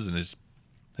passes, and his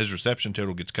reception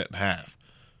total gets cut in half.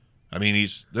 I mean,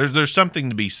 there's something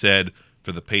to be said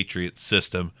for the Patriots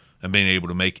system and being able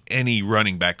to make any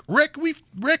running back. Rex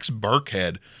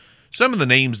Burkhead, some of the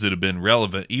names that have been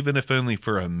relevant, even if only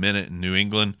for a minute in New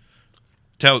England.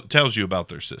 tells you about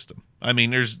their system. I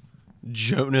mean, there's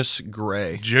Jonas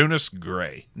Gray.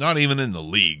 Not even in the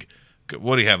league.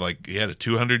 What do you have? Like, he had a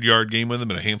 200-yard game with him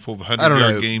and a handful of I don't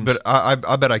 100-yard know, games. but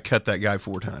I bet I cut that guy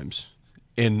 4 times.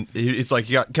 And it's like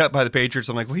he got cut by the Patriots.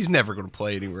 I'm like, well, he's never going to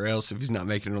play anywhere else if he's not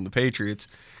making it on the Patriots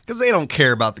because they don't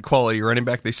care about the quality of running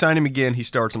back. They sign him again. He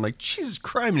starts. I'm like, Jesus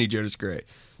criminy, Jonas Gray.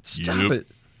 Stop it.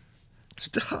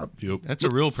 Stop. Yep. That's a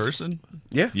real person?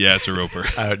 Yeah. Yeah, it's a roper.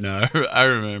 No, I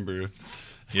remember.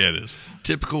 Yeah, it is.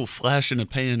 Typical flash in a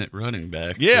pan at running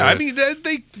back. Yeah, I mean,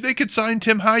 they could sign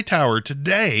Tim Hightower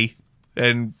today,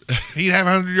 and he'd have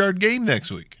a 100-yard game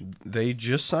next week. They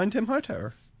just signed Tim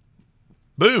Hightower.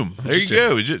 Boom. There you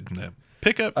go. Just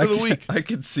pick up for the week. I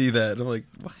could see that. I'm like,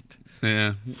 what?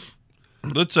 Yeah.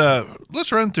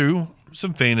 Let's run through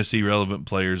some fantasy relevant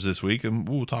players this week, and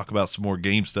we'll talk about some more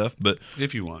game stuff. But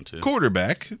If you want to.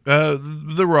 quarterback, the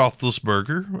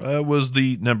Roethlisberger was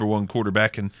the number 1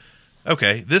 quarterback, and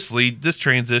okay, this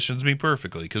transitions me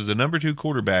perfectly because the number 2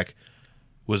 quarterback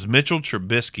was Mitchell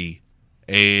Trubisky,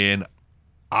 and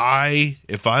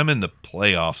if I'm in the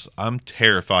playoffs, I'm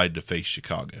terrified to face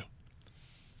Chicago.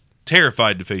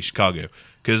 Terrified to face Chicago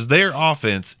because their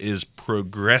offense is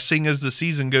progressing as the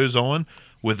season goes on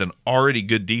with an already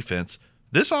good defense.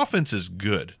 This offense is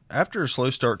good. After a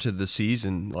slow start to the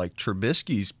season, like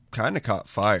Trubisky's kind of caught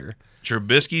fire.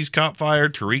 Trubisky's caught fire.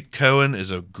 Tariq Cohen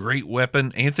is a great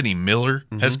weapon. Anthony Miller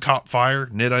has caught fire.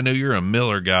 Ned, I know you're a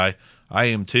Miller guy. I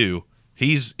am too.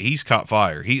 He's caught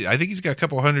fire. I think he's got a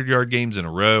couple 100-yard games in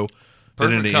a row.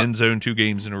 Been in the end zone 2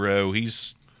 games in a row.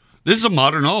 This is a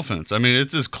modern offense. I mean,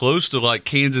 it's as close to like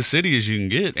Kansas City as you can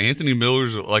get. Anthony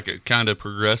Miller's like kind of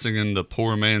progressing in the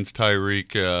poor man's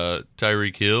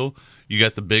Tyreek Hill. You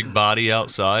got the big body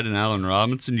outside in Allen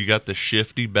Robinson. You got the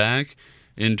shifty back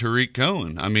in Tariq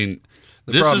Cohen. I mean,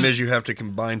 The problem is you have to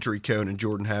combine Tariq Cohen and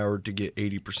Jordan Howard to get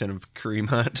 80% of Kareem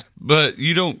Hunt. But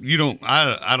you don't.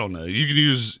 I don't know. You could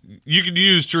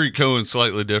use Tariq Cohen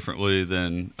slightly differently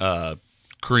than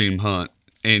Kareem Hunt.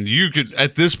 And you could,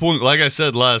 at this point, like I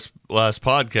said last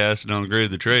podcast and on the grade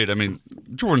of the trade, I mean,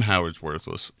 Jordan Howard's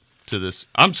worthless to this.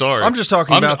 I'm sorry. I'm just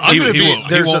talking about he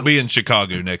won't be in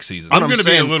Chicago next season. I'm going to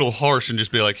be a little harsh and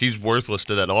just be like, he's worthless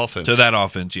to that offense. To that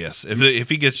offense, yes. If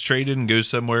he gets traded and goes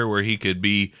somewhere where he could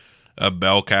be a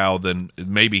bell cow, then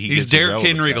maybe he's Derrick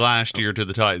Henry last year to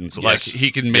the Titans. Yes. Like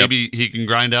he can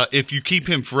grind out. If you keep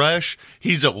him fresh,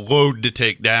 he's a load to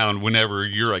take down whenever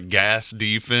you're a gas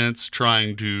defense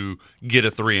trying to get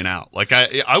a 3 and out. Like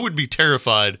I would be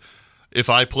terrified if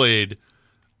I played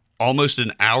almost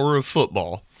an hour of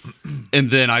football and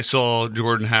then I saw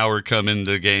Jordan Howard come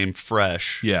into the game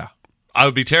fresh. Yeah. I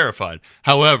would be terrified.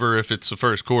 However, if it's the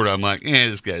first quarter, I'm like,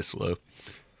 this guy's slow.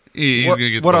 He's what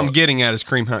gonna get what I'm getting at is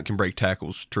Kareem Hunt can break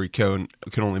tackles. Tariq Cohen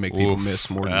can only make people miss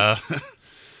more than I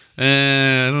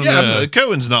don't know.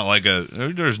 Cohen's not like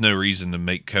there's no reason to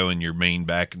make Cohen your main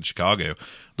back in Chicago.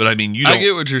 But I mean, I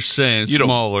get what you're saying.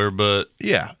 Smaller, but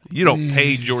yeah, you don't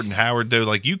pay Jordan Howard though.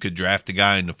 Like you could draft a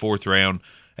guy in the 4th round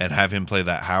and have him play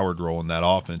that Howard role in that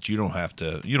offense. You don't have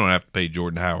to pay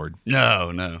Jordan Howard.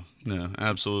 No,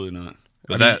 absolutely not.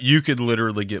 But you could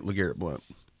literally get LeGarrette Blount.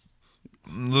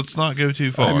 Let's not go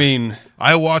too far. I mean,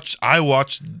 I watched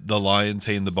the Lions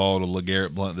hand the ball to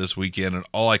LeGarrette Blount this weekend, and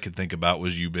all I could think about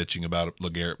was you bitching about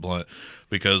LeGarrette Blount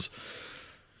because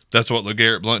that's what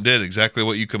LeGarrette Blount did. Exactly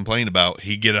what you complained about.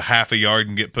 He'd get a half a yard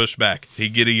and get pushed back.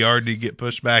 He'd get a yard and he'd get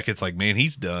pushed back. It's like, man,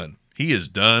 he's done. He is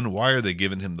done. Why are they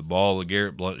giving him the ball?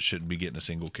 LeGarrette Blount shouldn't be getting a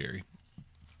single carry.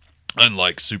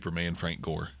 Unlike Superman Frank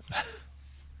Gore,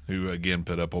 who again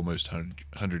put up almost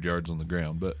 100 yards on the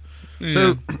ground, but.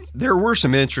 So there were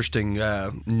some interesting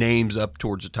names up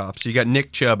towards the top. So you got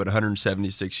Nick Chubb at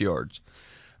 176 yards.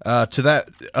 To that,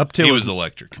 Uptill he was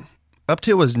electric.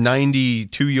 Uptill was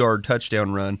 92-yard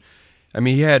touchdown run. I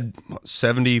mean, he had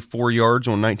 74 yards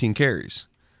on 19 carries.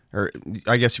 Or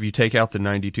I guess if you take out the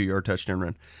 92-yard touchdown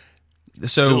run. So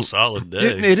still a solid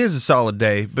day. It is a solid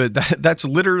day, but that's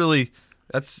literally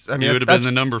he would have been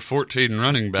the number 14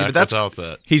 running back without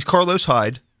that. He's Carlos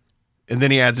Hyde. And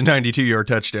then he adds a 92-yard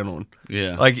touchdown on.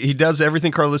 Yeah. Like, he does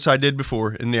everything Carlos Hyde did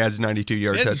before, and he adds a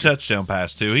 92-yard touchdown. Touchdown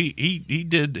pass, too. He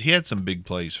had some big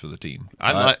plays for the team.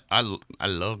 I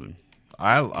love him.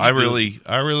 I really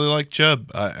like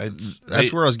Chubb.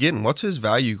 That's where I was getting. What's his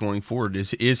value going forward?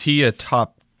 Is he a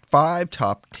top 5,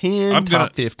 top 10,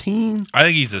 top 15? I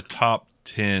think he's a top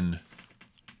 10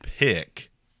 pick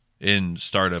in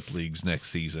startup leagues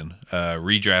next season.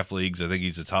 Redraft leagues, I think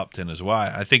he's a top 10 as well.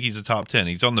 I think he's a top 10.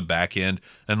 He's on the back end,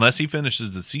 unless he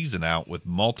finishes the season out with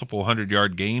multiple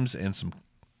 100-yard games and some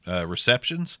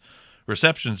receptions.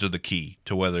 Receptions are the key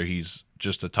to whether he's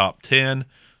just a top 10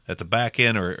 at the back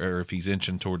end or if he's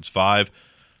inching towards 5.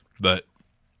 But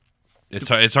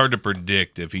it's hard to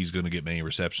predict if he's going to get many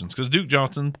receptions because Duke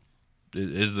Johnson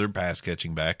is their pass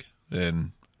catching back,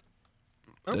 and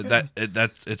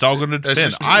it's all going to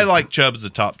depend. I like Chubb's the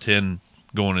top 10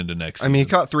 going into next season. I mean, he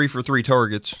caught 3 for 3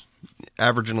 targets,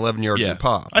 averaging 11 yards a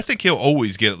pop. I think he'll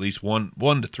always get at least one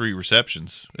to 3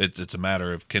 receptions. It's a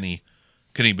matter of can he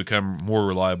become more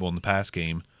reliable in the pass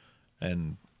game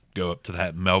and go up to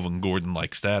that Melvin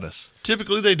Gordon-like status.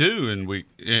 Typically, they do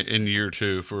in year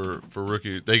 2 for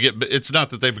rookie. They get. It's not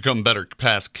that they become better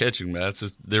pass catching backs.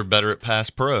 They're better at pass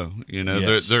pro.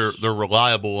 Yes. They're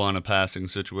reliable on a passing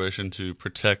situation to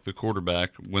protect the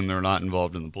quarterback when they're not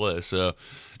involved in the play. So,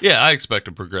 yeah, I expect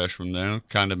a progression from there,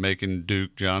 kind of making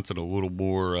Duke Johnson a little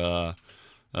more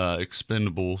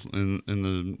expendable in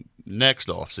the next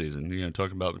offseason.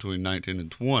 Talking about between 19 and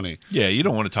 20. Yeah, you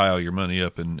don't want to tie all your money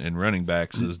up in running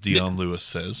backs, as Deion Lewis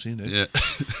says. Yeah,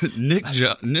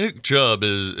 Nick Chubb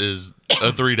is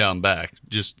a 3-down back.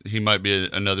 Just he might be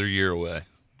another year away.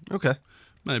 Okay,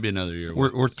 might be another year away.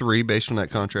 Or 3 based on that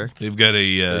contract. They've got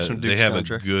they have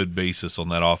contract. A good basis on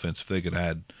that offense if they could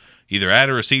either add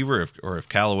a receiver or if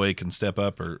Callaway can step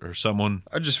up or someone.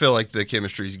 I just feel like the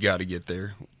chemistry's got to get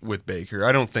there with Baker.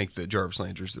 I don't think that Jarvis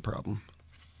Landry's the problem.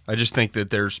 I just think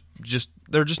that they're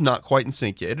just not quite in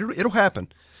sync yet. It'll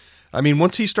happen. I mean,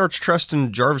 once he starts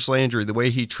trusting Jarvis Landry the way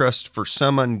he trusts, for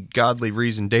some ungodly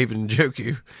reason, David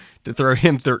Njoku to throw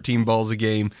him 13 balls a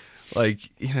game, I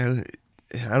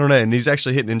don't know. And he's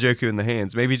actually hitting Njoku in the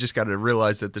hands. Maybe he just got to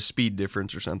realize that there's speed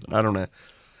difference or something. I don't know.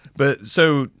 But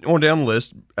so on down the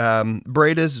list,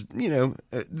 Breda's,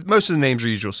 most of the names are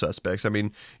usual suspects. I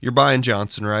mean, you're buying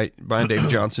Johnson, right? Buying David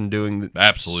Johnson doing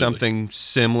Absolutely. Something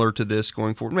similar to this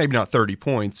going forward. Maybe not 30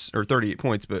 points or 38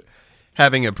 points, but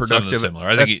having a productive,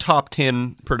 top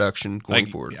 10 production going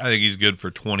forward. I think he's good for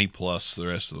 20 plus the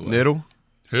rest of the way. Middle?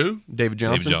 Who? David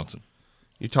Johnson. David Johnson.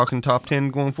 You talking top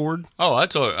 10 going forward? Oh,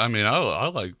 I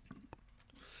like.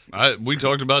 We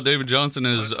talked about David Johnson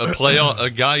as a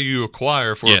guy you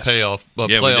acquire for a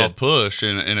playoff push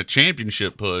and a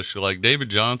championship push. Like David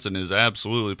Johnson is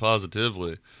absolutely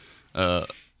positively a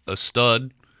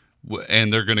stud,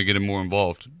 and they're going to get him more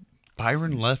involved.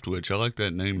 Byron Leftwich, I like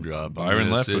that name drop.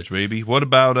 Byron Leftwich, baby. What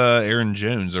about Aaron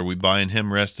Jones? Are we buying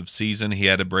him rest of season? He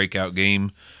had a breakout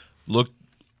game.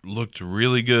 Looked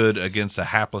really good against a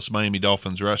hapless Miami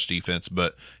Dolphins rush defense,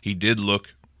 but he did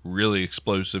look really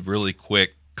explosive, really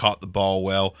quick. Caught the ball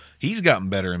well. He's gotten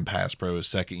better in pass pro his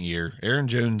second year. Aaron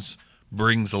Jones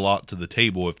brings a lot to the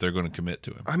table if they're going to commit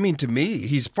to him. I mean, to me,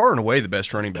 he's far and away the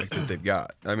best running back that they've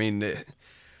got. I mean,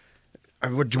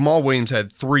 Jamal Williams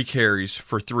had 3 carries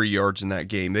for 3 yards in that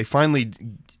game. They finally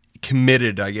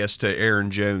committed, I guess, to Aaron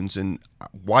Jones, and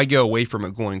why go away from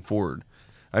it going forward?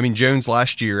 I mean, Jones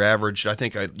last year averaged, I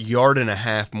think, 1.5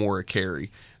 yards more a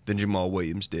carry than Jamal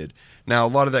Williams did. Now, a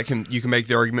lot of that you can make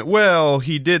the argument, well,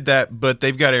 he did that, but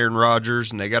they've got Aaron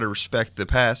Rodgers, and they got to respect the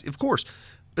pass. Of course,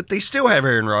 but they still have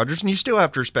Aaron Rodgers, and you still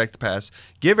have to respect the pass.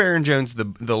 Give Aaron Jones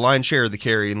the lion's share of the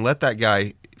carry and let that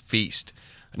guy feast.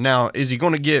 Now, is he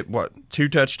going to get, 2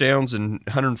 touchdowns and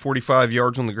 145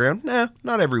 yards on the ground? Nah,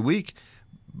 not every week.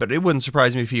 But it wouldn't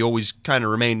surprise me if he always kind of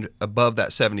remained above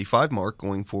that 75 mark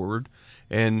going forward.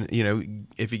 And,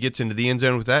 if he gets into the end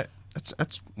zone with that,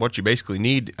 that's what you basically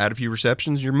need. Add a few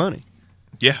receptions, your money.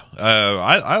 Yeah,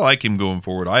 I like him going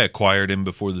forward. I acquired him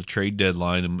before the trade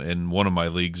deadline in one of my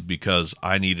leagues because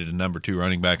I needed a number 2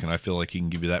 running back, and I feel like he can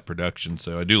give you that production.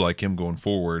 So I do like him going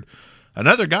forward.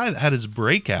 Another guy that had his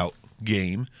breakout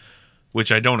game,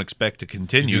 which I don't expect to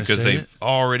continue because they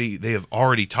have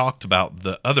already talked about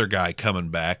the other guy coming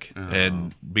back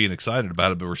and being excited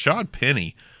about it. But Rashad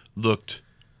Penny looked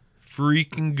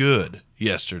freaking good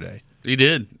yesterday. He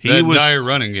did. He was dire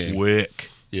running game. Quick.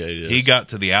 Yeah, he is. He got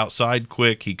to the outside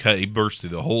quick. He burst through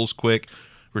the holes quick.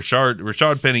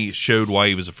 Rashad Penny showed why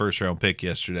he was a first-round pick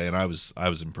yesterday, and I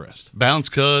was impressed. Bounce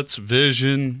cuts,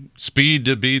 vision, speed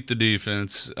to beat the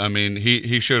defense. I mean,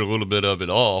 he showed a little bit of it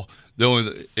all. The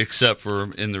only except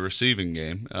for in the receiving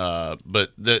game,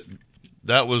 but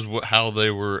that was how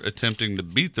they were attempting to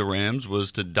beat the Rams,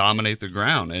 was to dominate the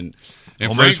ground, and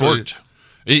almost frankly, worked.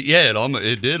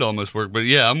 It did almost work. But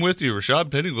yeah, I'm with you. Rashad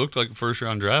Penny looked like a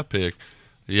first-round draft pick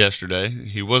yesterday.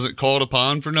 He wasn't called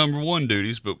upon for number 1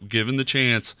 duties, but given the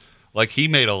chance, he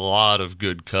made a lot of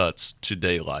good cuts to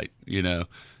daylight, and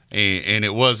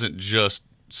it wasn't just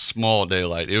small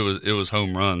daylight. It was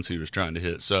home runs he was trying to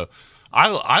hit. So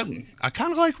I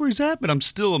kind of like where he's at, but I'm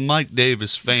still a Mike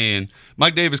Davis fan.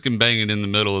 Mike Davis can bang it in the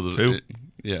middle of the. Who?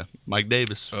 Yeah, Mike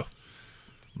Davis. Oh.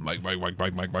 Mike.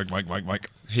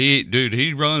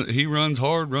 He runs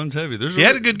hard, runs heavy. He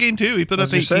had a good game too. He put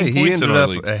up 18 points. He ended in our up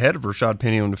league. ahead of Rashad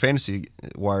Penny on the fantasy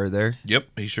wire there. Yep,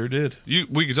 he sure did.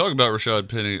 We could talk about Rashad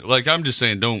Penny. Like, I'm just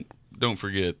saying, don't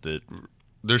forget that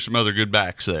there's some other good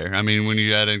backs there. I mean, when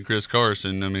you add in Chris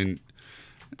Carson, I mean,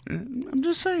 I'm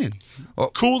just saying.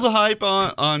 Cool the hype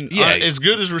on as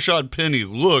good as Rashad Penny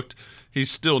looked,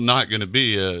 he's still not going to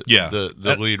be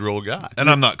the lead role guy. And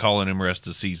I'm not calling him rest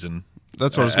of season.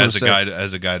 That's what I was going to say.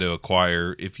 As a guy to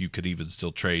acquire, if you could even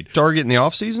still trade. Target in the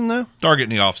offseason, though? Target in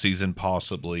the offseason,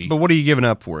 possibly. But what are you giving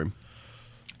up for him?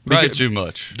 Probably too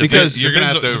much. Because you're going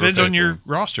to have to depends on your him.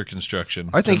 roster construction.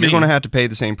 I think you're going to have to pay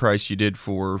the same price you did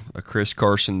for a Chris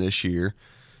Carson this year.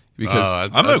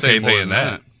 Because I'm okay paying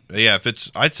that. Yeah,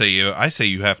 I'd say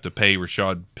you have to pay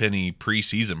Rashad Penny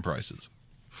preseason prices.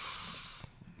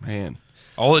 Man.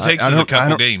 All it takes is a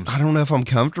couple games. I don't know if I'm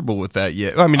comfortable with that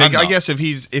yet. I mean, I guess if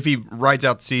he rides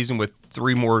out the season with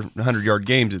 3 more 100-yard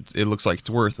games, it looks like it's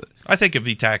worth it. I think if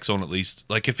he tacks on at least,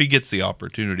 like if he gets the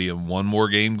opportunity in one more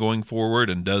game going forward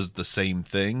and does the same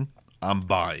thing, I'm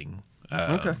buying.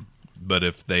 Okay. But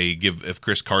if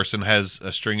Chris Carson has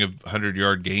a string of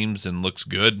 100-yard games and looks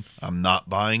good, I'm not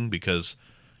buying because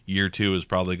year 2 is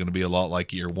probably going to be a lot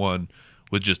like year 1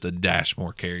 with just a dash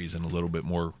more carries and a little bit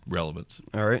more relevance.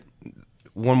 All right.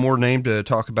 One more name to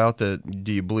talk about that,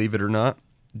 do you believe it or not?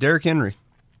 Derrick Henry.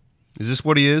 Is this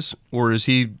what he is, or is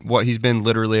he what he's been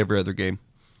literally every other game?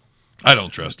 I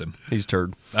don't trust him. He's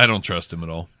turd. I don't trust him at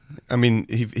all. I mean,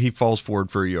 he falls forward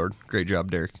for a yard. Great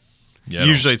job, Derrick. Yeah,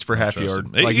 usually it's for half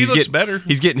yard. Like he looks better.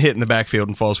 He's getting hit in the backfield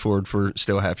and falls forward for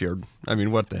still half yard. I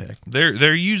mean, what the heck?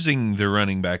 They're using their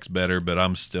running backs better, but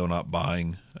I'm still not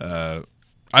buying.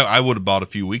 I would have bought a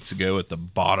few weeks ago at the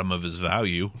bottom of his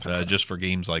value just for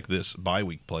games like this, bye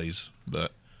week plays,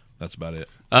 but that's about it.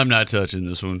 I'm not touching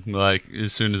this one. Like,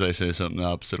 as soon as I say something, the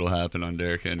opposite will happen on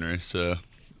Derrick Henry. So,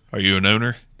 are you an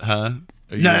owner? Huh?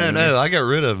 No, I got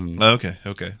rid of him.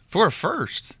 Okay. For a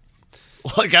first.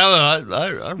 Like, I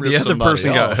ripped the other person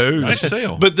off. got hosed. Nice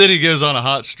sale. But then he goes on a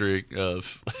hot streak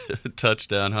of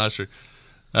touchdown hot streak.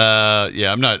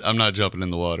 Yeah, I'm not jumping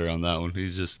in the water on that one.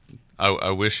 He's just.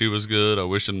 I wish he was good. I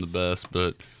wish him the best,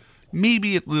 but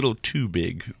maybe a little too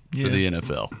big for the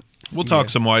NFL. We'll talk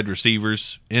some wide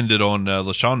receivers. Ended on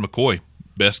LaShawn McCoy.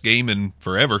 Best game in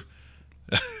forever.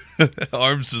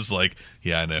 Arms is like,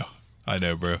 yeah, I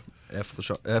know, bro. F.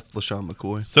 LaShawn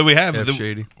McCoy. So we have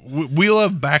Shady. We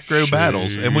love back row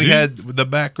battles, and we had the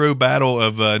back row battle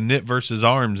of Nit versus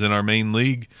Arms in our main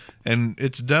league, and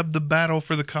it's dubbed the battle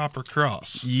for the Copper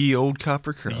Cross. Ye old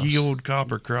Copper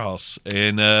Cross.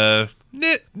 And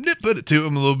Nit put it to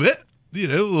him a little bit. You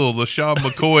know, a little LaShawn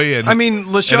McCoy and I mean,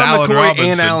 LaShawn Allen McCoy Robinson.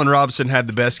 and Allen Robinson had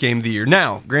the best game of the year.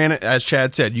 Now, granted, as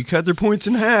Chad said, you cut their points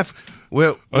in half.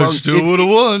 Well, I still would have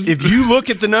won. If you look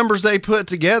at the numbers they put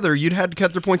together, you'd had to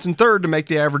cut their points in third to make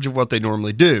the average of what they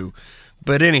normally do.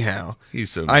 But anyhow,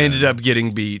 I ended up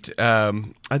getting beat. I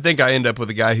think I ended up with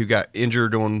a guy who got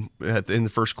injured in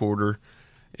the first quarter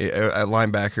at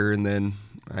linebacker, and then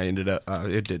I ended up.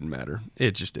 It didn't matter.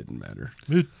 It just didn't matter.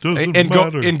 It doesn't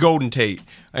matter. In Golden Tate,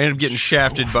 I ended up getting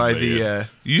shafted by the.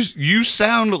 You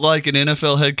sound like an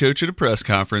NFL head coach at a press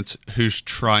conference who's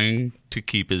trying to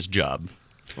keep his job.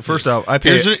 Well, first off, I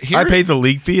pay the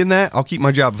league fee in that. I'll keep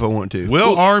my job if I want to.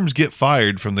 Will Arms get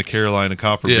fired from the Carolina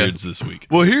Copperbeards this week?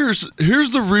 Well, here's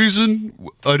the reason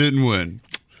I didn't win.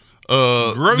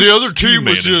 The other team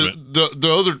was just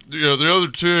the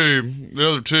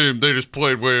other team. They just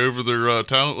played way over their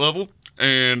talent level,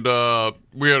 and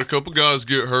we had a couple guys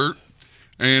get hurt,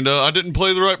 and I didn't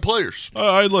play the right players.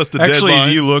 I let the Actually, deadline.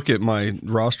 if you look at my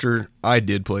roster, I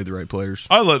did play the right players.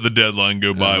 I let the deadline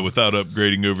go by without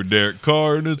upgrading over Derek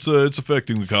Carr, and it's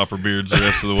affecting the Copperbeards the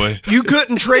rest of the way. You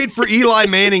couldn't trade for Eli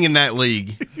Manning in that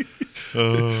league.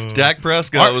 Dak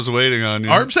Prescott was waiting on you.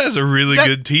 Arms has a really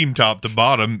good team top to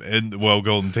bottom, and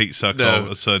Golden Tate sucks all of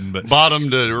a sudden. But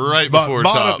bottom to right before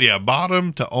top. Yeah,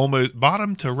 bottom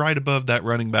to right above that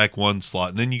running back one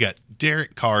slot, and then you got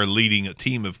Derek Carr leading a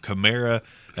team of Kamara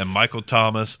and Michael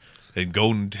Thomas and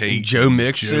Golden Tate, and Joe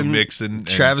Mixon, and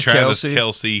Travis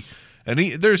Kelce.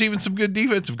 And there's even some good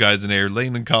defensive guys in there,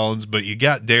 Landon Collins, but you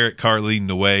got Derek Carr leading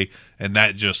the way, and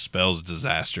that just spells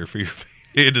disaster for your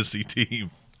fantasy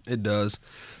team. It does.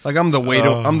 Like I'm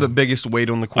the biggest weight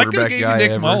on the quarterback guy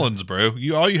Nick ever. Mullins, bro.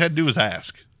 All you had to do was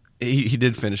ask. He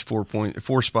did finish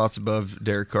 4 spots above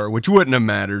Derek Carr, which wouldn't have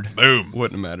mattered. Boom.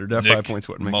 Wouldn't have mattered. That Nick 5 points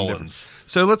wouldn't make a Mullins. difference.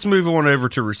 So let's move on over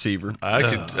to receiver. I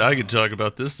could talk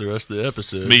about this the rest of the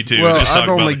episode. Me too. Well, Just I've talk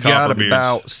about only the got Copperbeards.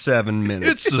 about 7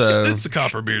 minutes. It's the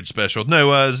Copperbeard special.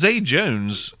 No, Zay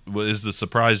Jones is the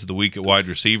surprise of the week at wide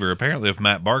receiver. Apparently, if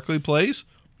Matt Barkley plays,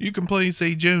 You can play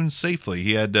Zay Jones safely.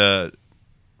 He had a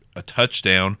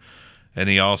touchdown, and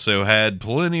he also had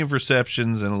plenty of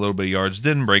receptions and a little bit of yards.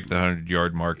 Didn't break the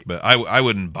 100-yard mark, but I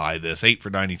wouldn't buy this. 8 for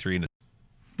 93.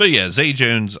 But yeah, Zay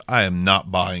Jones, I am not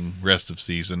buying rest of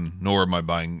season, nor am I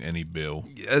buying any Bill,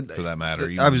 for that matter,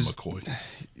 even McCoy.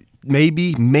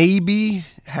 Maybe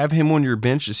have him on your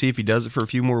bench to see if he does it for a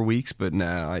few more weeks, but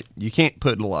nah, you can't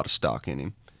put a lot of stock in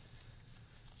him.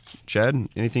 Chad,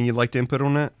 anything you'd like to input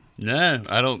on that? No,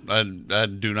 I don't. I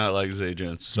do not like Zay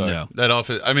Jones. Sorry. No. That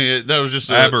offense. I mean, that was just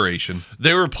aberration.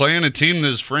 They were playing a team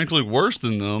that's frankly worse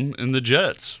than them in the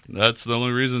Jets. That's the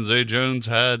only reason Zay Jones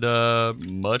had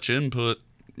much input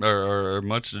or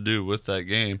much to do with that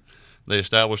game. They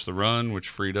established the run, which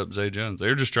freed up Zay Jones. They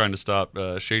were just trying to stop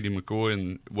Shady McCoy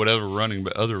and whatever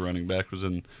other running back was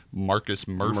in Marcus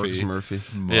Murphy.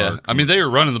 Yeah, I mean, they were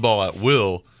running the ball at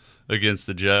will against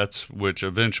the Jets, which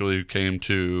eventually came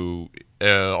to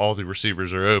all the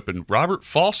receivers are open. Robert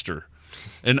Foster,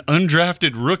 an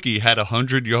undrafted rookie, had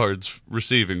 100 yards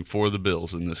receiving for the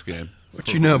Bills in this game.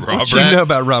 What you know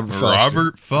about Robert Foster?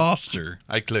 Robert Foster.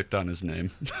 I clicked on his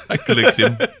name. I clicked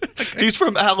him. He's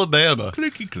from Alabama.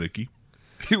 Clicky, clicky.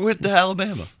 He went to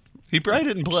Alabama. He probably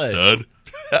didn't play. Stud.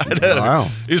 I know.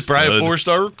 Wow. He was probably a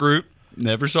 4-star recruit.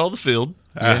 Never saw the field.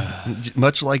 Yeah.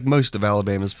 Much like most of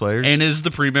Alabama's players. And is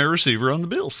the premier receiver on the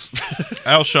Bills.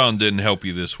 Alshon didn't help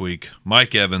you this week.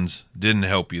 Mike Evans didn't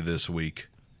help you this week.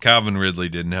 Calvin Ridley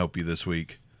didn't help you this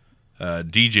week.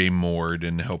 DJ Moore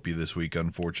didn't help you this week,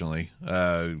 unfortunately.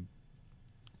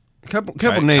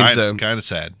 Couple names, though. Kind of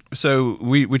sad. So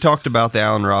we talked about the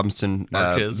Allen Robinson,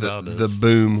 the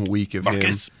boom week of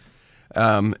Marquez.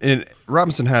 him. And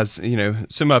Robinson has,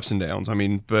 some ups and downs. I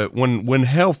mean, but when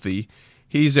healthy,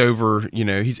 he's over,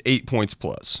 he's 8 points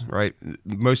plus, right?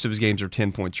 Most of his games are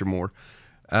 10 points or more.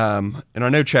 And I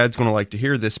know Chad's going to like to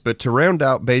hear this, but to round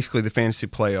out basically the fantasy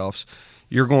playoffs,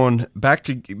 you're going back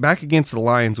against the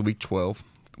Lions week 12,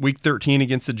 week 13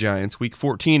 against the Giants, week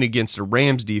 14 against a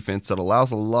Rams defense that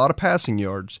allows a lot of passing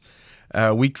yards,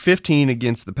 week 15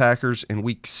 against the Packers, and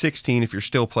week 16, if you're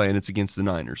still playing, it's against the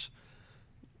Niners.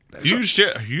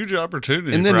 Huge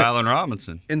opportunity for Allen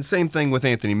Robinson. And same thing with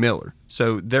Anthony Miller.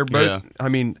 So they're both, I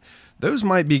mean, those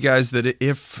might be guys that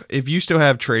if you still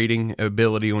have trading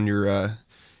ability on your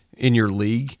in your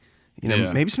league,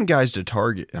 maybe some guys to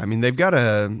target. I mean, they've got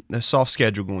a soft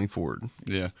schedule going forward.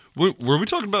 Yeah. Were we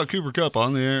talking about Cooper Kupp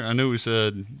on the air? I know we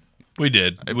said... We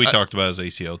did. We talked about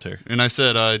his ACL tear. And I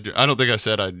said, I don't think I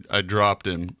said I dropped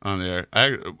him on the air.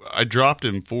 I dropped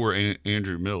him for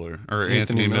Andrew Miller, or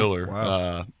Anthony Miller.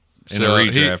 Wow. In a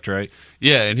redraft, right?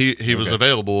 Yeah, and he was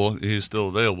available. He's still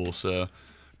available. So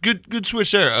good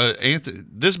switch there.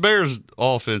 This Bears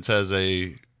offense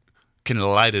can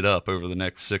light it up over the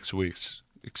next 6 weeks.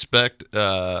 Expect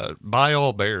buy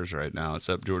all Bears right now,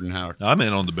 except Jordan Howard. I'm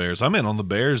in on the Bears. I'm in on the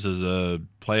Bears as a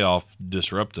playoff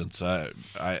disruptance.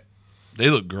 They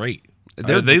look great.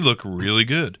 They look really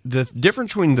good. The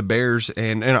difference between the Bears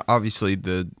and obviously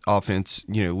the offense,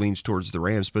 leans towards the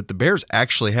Rams, but the Bears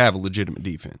actually have a legitimate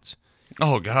defense.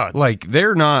 Oh God! Like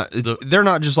they're not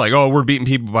just like, oh, we're beating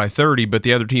people by 30, but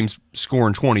the other team's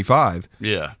scoring 25.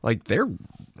 Yeah, like they're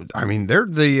the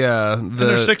and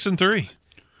they're 6-3.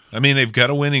 I mean, they've got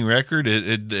a winning record.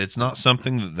 It's not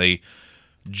something that they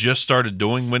just started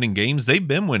doing, winning games. They've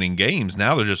been winning games.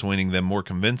 Now they're just winning them more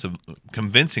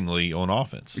convincingly on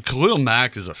offense. Khalil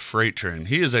Mack is a freight train.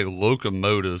 He is a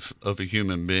locomotive of a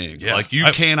human being. Yeah. Like you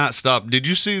cannot stop. Did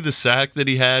you see the sack that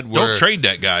he had? Don't trade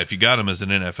that guy if you got him as an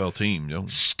NFL team.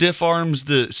 Stiff arms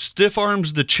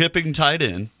the chipping tight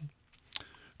end,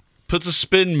 puts a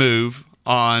spin move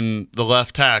on the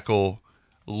left tackle,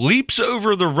 leaps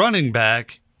over the running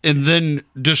back, and then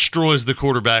destroys the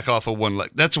quarterback off of one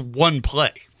leg. That's one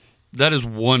play. That is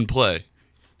one play.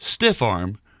 Stiff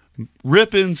arm,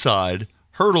 rip inside,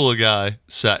 hurdle a guy,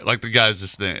 sack. Like the guy's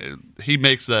just, he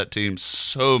makes that team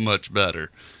so much better.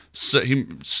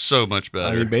 So much better.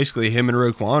 I mean, basically, him and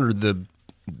Roquan are the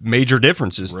major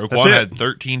differences. Roquan had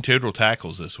 13 total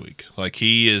tackles this week. Like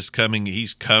he's coming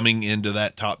into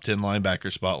that top 10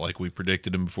 linebacker spot like we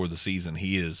predicted him before the season.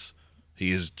 He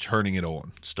is turning it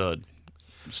on. Stud.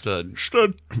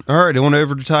 All right, on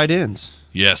over to tight ends.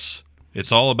 Yes,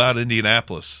 it's all about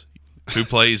Indianapolis, who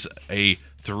plays a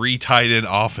 3 tight end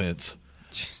offense.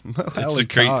 Mo Alley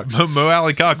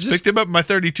Cox picked him up in my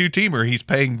 32-teamer. He's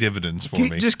paying dividends for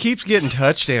me. Just keeps getting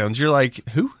touchdowns. You're like,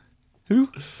 who?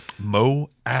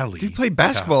 Mo Alley. Dude played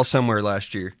basketball somewhere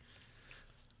last year.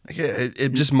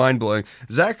 It just mind blowing.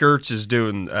 Zach Ertz is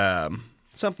doing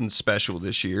something special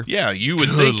this year. Yeah, you would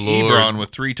think Ebron with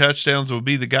 3 touchdowns would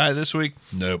be the guy this week.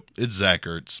 Nope, it's Zach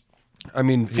Ertz. I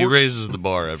mean, He raises the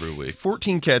bar every week.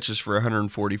 14 catches for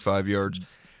 145 yards.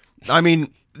 I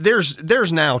mean,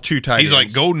 there's now 2 tight ends. He's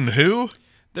like Golden who?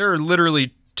 There are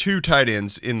literally 2 tight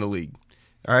ends in the league,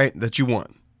 all right, that you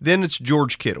want. Then it's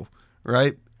George Kittle,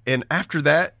 right? And after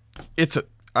that, it's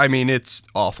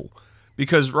awful.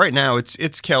 Because right now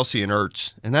it's Kelsey and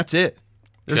Ertz, and that's it.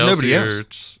 There's nobody else.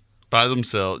 Ertz by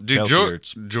themselves. Dude,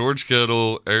 George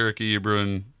Kittle, Eric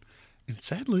Ebron, and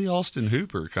sadly Austin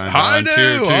Hooper kind of I on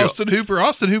tier know. 2.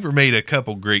 Austin Hooper made a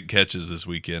couple great catches this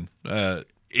weekend.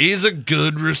 He's a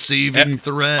good receiving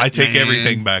threat. I take man.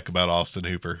 everything back about Austin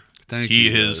Hooper. He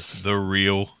is the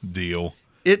real deal.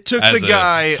 It took as the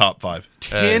guy top 5.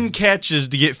 10 catches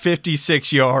to get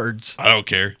 56 yards. I don't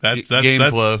care. That's Game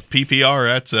flow. PPR.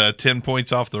 That's 10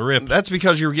 points off the rip. That's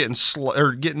because you were getting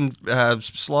slaughtered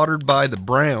by the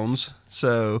Browns.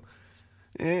 So,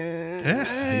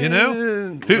 you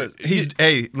know,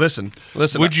 hey, listen.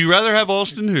 Would you rather have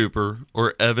Austin Hooper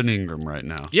or Evan Ingram right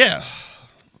now? Yeah.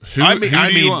 Who do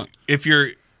you want? If you're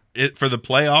for the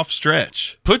playoff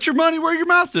stretch, Put your money where your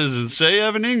mouth is and say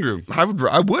Evan Ingram. I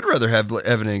would rather have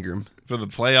Evan Ingram. for the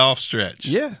playoff stretch.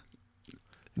 Yeah.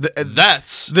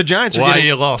 That's the Giants are why getting,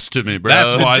 you lost to me, bro.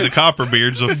 That's why the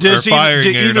Copperbeards are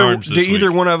firing Aaron Arms this do either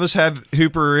week. one of us have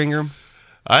Hooper or Ingram?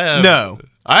 I have No.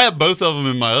 I have both of them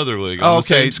in my other league. Oh, On the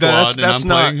same okay. squad, and I'm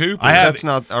playing Hooper. That's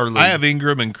not our league. I have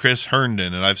Ingram and Chris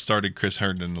Herndon, and I've started Chris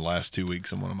Herndon the last 2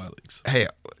 weeks in one of my leagues. Hey,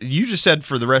 you just said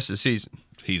for the rest of the season.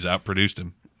 He's outproduced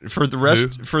him. For the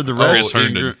rest, Who? for the Oh, rest,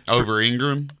 Herndon. over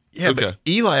Ingram. yeah. Okay. But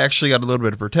Eli actually got a little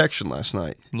bit of protection last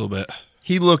night. A little bit.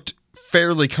 He looked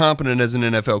fairly competent as an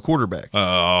NFL quarterback.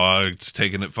 Oh, it's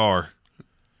taking it far.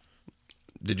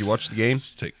 Did you watch the game?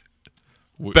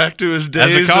 Back to his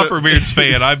days. As a Copperbeards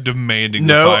fan, I'm demanding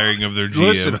the firing of their GM.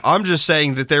 Listen, I'm just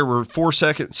saying that there were 4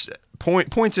 seconds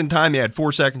points in time. He had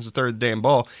 4 seconds to throw the damn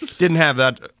ball. Didn't have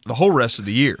that the whole rest of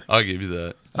the year. I'll give you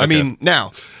that. I mean,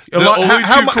 now The only two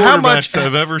how quarterbacks much?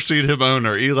 I've ever seen him own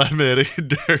are Eli Manning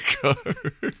and Derek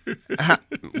Carr.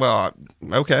 Well,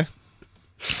 okay.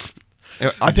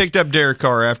 I picked up Derek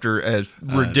Carr after a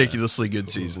ridiculously good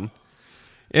season.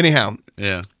 Anyhow,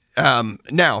 Yeah.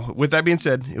 now, with that being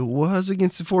said, it was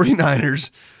against the 49ers.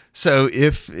 So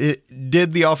if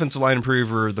did the offensive line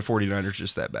improve or the 49ers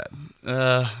just that bad?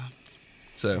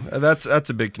 So that's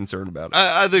a big concern about it.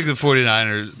 I think the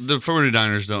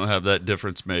 49ers don't have that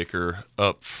difference maker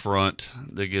up front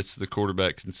that gets the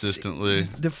quarterback consistently.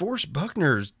 DeForest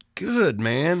Buckner's good,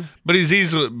 man. But he's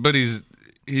just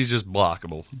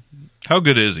blockable. How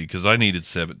good is he? Because I needed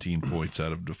 17 points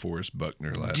out of DeForest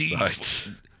Buckner last night.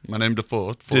 My name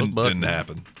DeForest. Didn't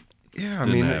happen. Yeah, I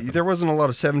Didn't mean, happen. there wasn't a lot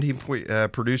of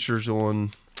 17-point producers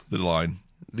on The line.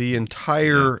 the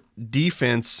entire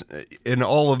defense in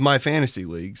all of my fantasy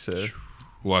leagues. So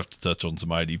We'll have to touch on some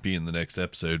IDP in the next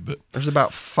episode, but there's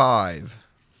about 5.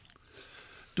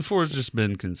 DeForest's just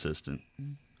been consistent.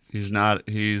 He's not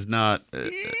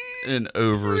an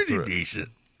overthrow. decent.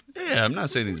 Yeah, I'm not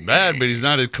saying he's bad, but he's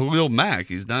not a Khalil Mack.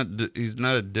 He's not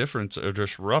a difference or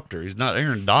disruptor. He's not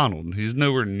Aaron Donald. He's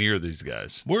nowhere near these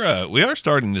guys. We are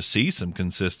starting to see some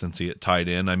consistency at tight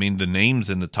end. I mean, the names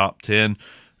in the top 10,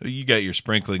 you got your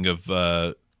sprinkling of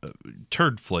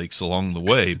turd flakes along the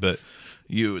way, but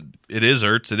it is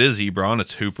Ertz, it is Ebron,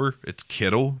 it's Hooper, it's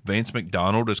Kittle. Vance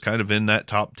McDonald is kind of in that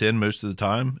top 10 most of the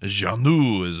time.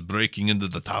 Janu is breaking into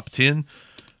the top 10.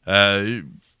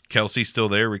 Kelsey's still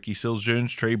there, Ricky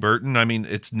Seals-Jones, Trey Burton. I mean,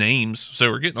 it's names,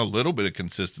 so we're getting a little bit of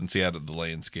consistency out of the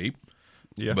landscape.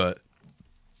 Yeah. But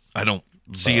I don't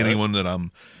see anyone that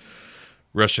I'm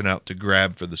rushing out to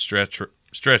grab for the stretch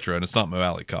run. It's not Mo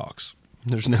Alley Cox.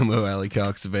 There's no Mo Alley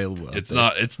Cox available. It's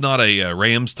not a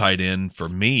Rams tight end for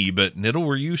me. But Niddle,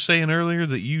 were you saying earlier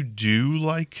that you do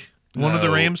like one of the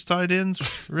No. Rams tight ends the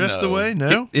rest of the No. way?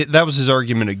 No. That was his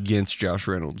argument against Josh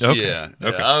Reynolds. Okay. Yeah.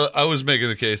 Okay. I was making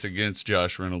the case against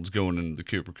Josh Reynolds going into the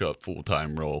Cooper Kupp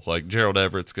full-time role. Like, Gerald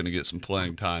Everett's going to get some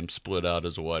playing time split out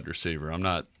as a wide receiver. I'm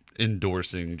not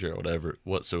endorsing Gerald Everett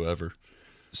whatsoever.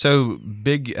 So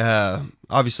big,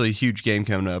 obviously a huge game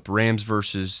coming up. Rams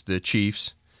versus the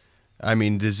Chiefs. I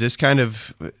mean, does this kind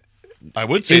of? I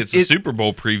would say it's a Super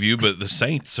Bowl preview, but the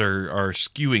Saints are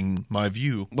skewing my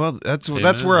view. Well, that's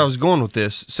where I was going with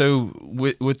this. So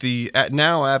with the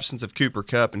now absence of Cooper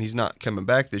Kupp, and he's not coming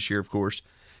back this year, of course.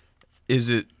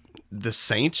 Is it the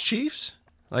Saints Chiefs?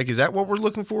 Like, is that what we're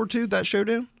looking forward to? That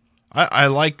showdown? I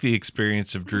like the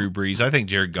experience of Drew Brees. I think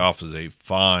Jared Goff is a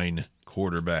fine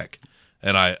quarterback,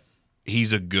 and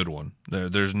he's a good one.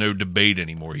 There's no debate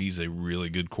anymore. He's a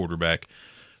really good quarterback.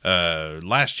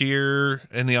 Last year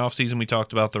in the offseason, we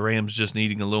talked about the Rams just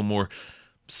needing a little more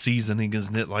seasoning,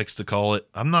 as Nit likes to call it.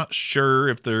 I'm not sure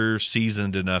if they're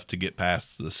seasoned enough to get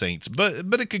past the Saints, but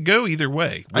it could go either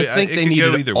way. I think they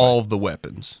needed all of the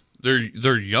weapons.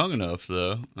 They're young enough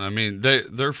though. I mean,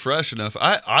 they're fresh enough.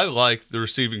 I like the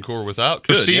receiving core without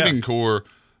receiving core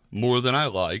more than I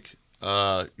like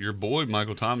your boy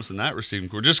Michael Thomas in that receiving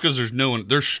core. Just because there's no one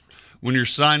when you're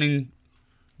signing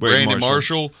Brandon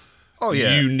Marshall. Oh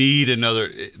yeah, you need another.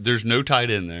 There's no tight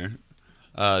end there.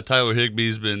 Tyler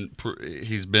Higbee's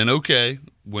been okay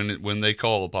when they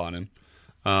call upon him.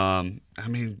 I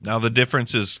mean, now the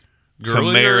difference is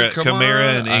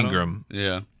Kamara and Ingram.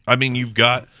 Yeah, I mean you've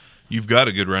got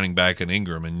a good running back in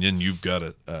Ingram, and then you've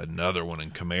got another one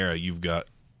in Kamara. You've got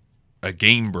a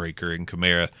game breaker in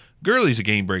Kamara. Gurley's a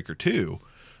game breaker too,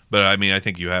 but I mean I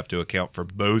think you have to account for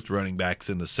both running backs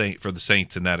for the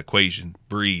Saints in that equation.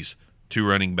 Breeze, 2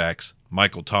 running backs,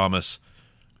 Michael Thomas,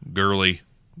 Gurley,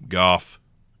 Goff,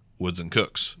 Woods, and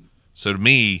Cooks. So to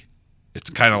me, it's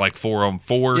kind of like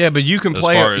 4-on-4. Yeah, but you can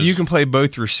play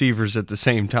both receivers at the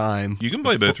same time. You can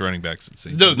play both running backs at the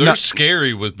same time. No, they're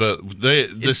scary with both.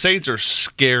 The Saints are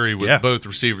scary with both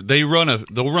receivers. They'll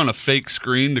run a fake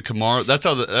screen to Kamara.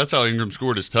 That's how Ingram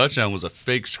scored his touchdown, was a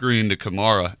fake screen to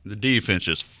Kamara. The defense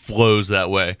just flows that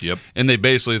way. Yep. And they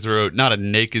basically throw not a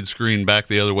naked screen back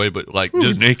the other way, but like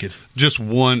just naked. Just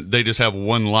one. They just have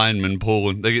one lineman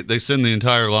pulling. They send the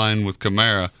entire line with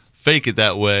Kamara, fake it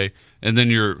that way, and then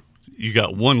you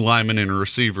got one lineman and a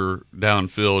receiver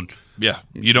downfield. Yeah,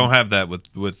 you don't have that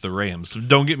with the Rams.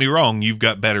 Don't get me wrong, you've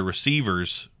got better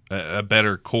receivers, a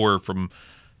better core from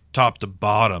top to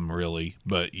bottom, really,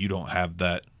 but you don't have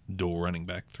that dual running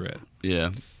back threat.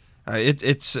 Yeah,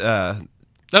 it's that'll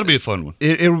be a fun one.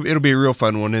 It'll be a real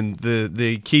fun one, and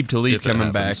the Keep Talib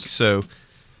coming back. So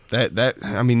that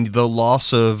I mean the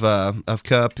loss of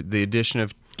Cup, the addition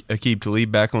of Aqib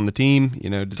Talib back on the team,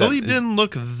 Talib didn't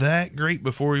look that great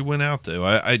before he went out,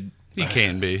 though. He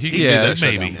can be. He can do that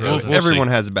maybe. Everyone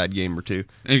has a bad game or two.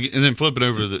 And then flipping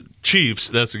over to the Chiefs,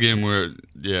 that's a game where,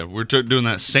 we're doing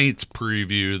that Saints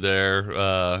preview there.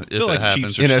 If it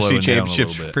happens, NFC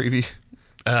Championship preview.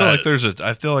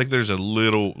 I feel like there's a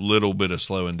little bit of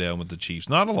slowing down with the Chiefs.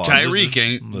 Not a lot. Tyreek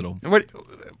ain't little.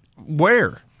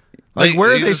 Where?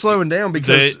 Where are they slowing down?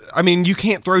 Because you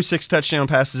can't throw 6 touchdown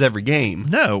passes every game.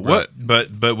 No, right.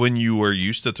 But when you were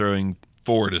used to throwing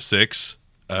 4 to 6,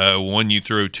 when you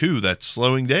throw 2, that's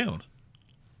slowing down.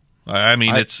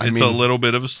 It's a little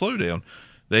bit of a slowdown.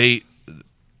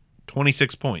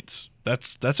 26 points.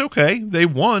 That's okay. They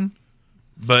won,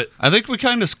 but I think we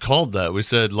kind of called that. We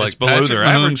said like below Patrick their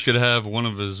Mahomes average. could have one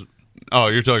of his. Oh,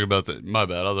 you're talking about that. My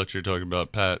bad. I thought you were talking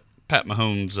about Pat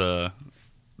Mahomes.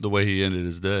 The way he ended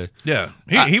his day. Yeah,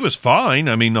 he was fine.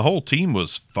 I mean, the whole team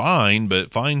was fine,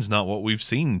 but fine's not what we've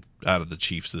seen out of the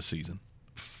Chiefs this season.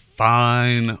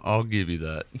 Fine, I'll give you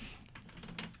that.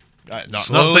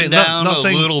 Slow down a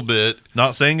little bit.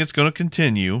 Not saying it's going to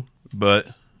continue, but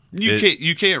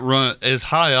you can't run as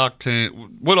high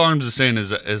octane. What Arms is saying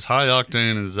is as high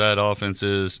octane as that offense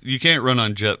is. You can't run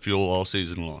on jet fuel all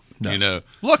season long. No.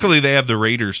 Luckily, they have the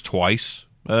Raiders twice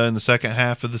in the second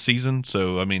half of the season,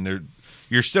 so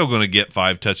you're still going to get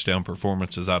 5 touchdown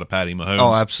performances out of Patty Mahomes.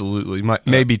 Oh, absolutely.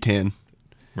 Maybe 10.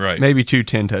 Right. Maybe 2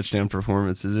 10-touchdown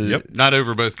performances. Yep. Not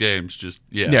over both games. Just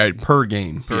per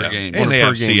game. Per game. And they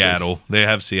have Seattle. They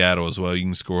have Seattle as well. You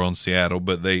can score on Seattle,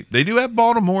 but they do have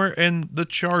Baltimore and the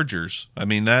Chargers.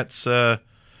 That's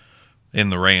in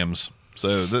the Rams.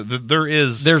 So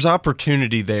there's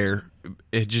opportunity there.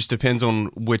 It just depends on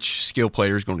which skill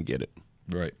player is going to get it.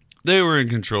 Right. They were in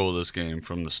control of this game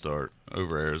from the start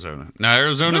over Arizona. Now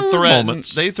Arizona threatened.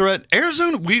 They threatened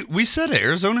Arizona. We said it.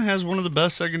 Arizona has one of the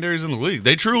best secondaries in the league.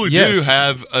 They truly do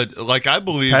have I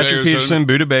believe Patrick Arizona, Peterson,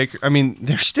 Budda Baker.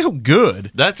 They're still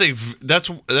good. That's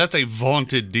a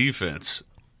vaunted defense.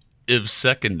 If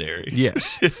secondary.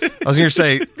 Yes, I was going to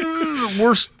say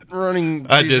worst running.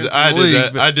 I did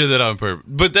that on purpose.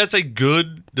 But that's a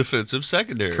good defensive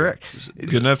secondary. Correct.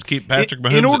 Good enough to keep Patrick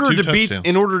Mahomes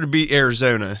in order to beat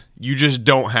Arizona, you just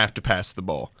don't have to pass the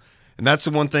ball. And that's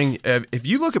the one thing. If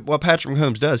you look at what Patrick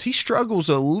Mahomes does, he struggles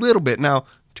a little bit. Now,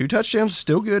 2 touchdowns,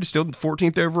 still good, still the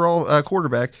 14th overall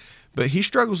quarterback, but he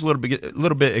struggles a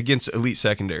little bit against elite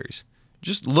secondaries.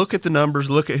 Just look at the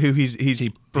numbers. Look at who he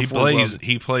plays.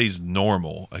 He plays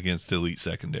normal against elite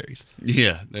secondaries.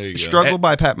 Yeah, there you go. Struggle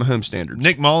by Pat Mahomes standards. If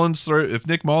Nick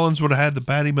Mullins would have had the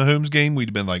Patty Mahomes game, we'd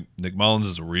have been like, Nick Mullins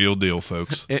is a real deal,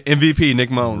 folks. MVP Nick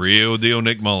Mullins. Real deal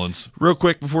Nick Mullins. Real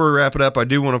quick before we wrap it up, I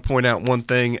do want to point out one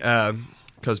thing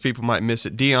because people might miss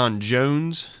it. Deion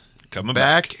Jones coming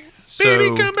back. So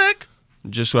baby, come back.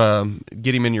 Just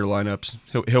get him in your lineups.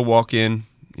 He'll walk in.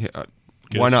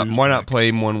 why not? who's Why not back? play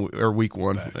him week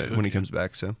one Back when he again. comes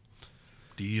back? So,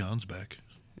 Dion's back.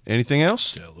 anything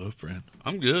else? Tell a friend.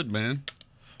 I'm good, man.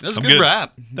 That's a I'm good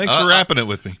wrap. Thanks for wrapping it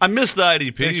with me. I missed the Thanks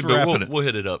IDP, for but wrapping it. we'll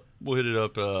hit it up. We'll hit it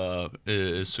up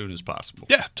as soon as possible.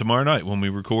 Yeah, tomorrow night when we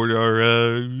record our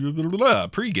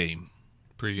pregame.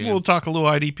 Pre-game. We'll talk a little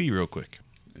IDP real quick,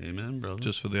 Amen, brother.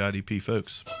 just for the IDP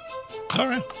folks. All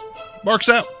right. Mark's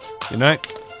out. Good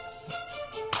night.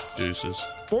 Deuces.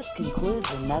 This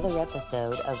concludes another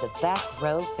episode of the Back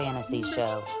Row Fantasy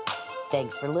Show.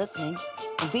 Thanks for listening,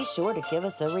 and be sure to give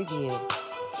us a review.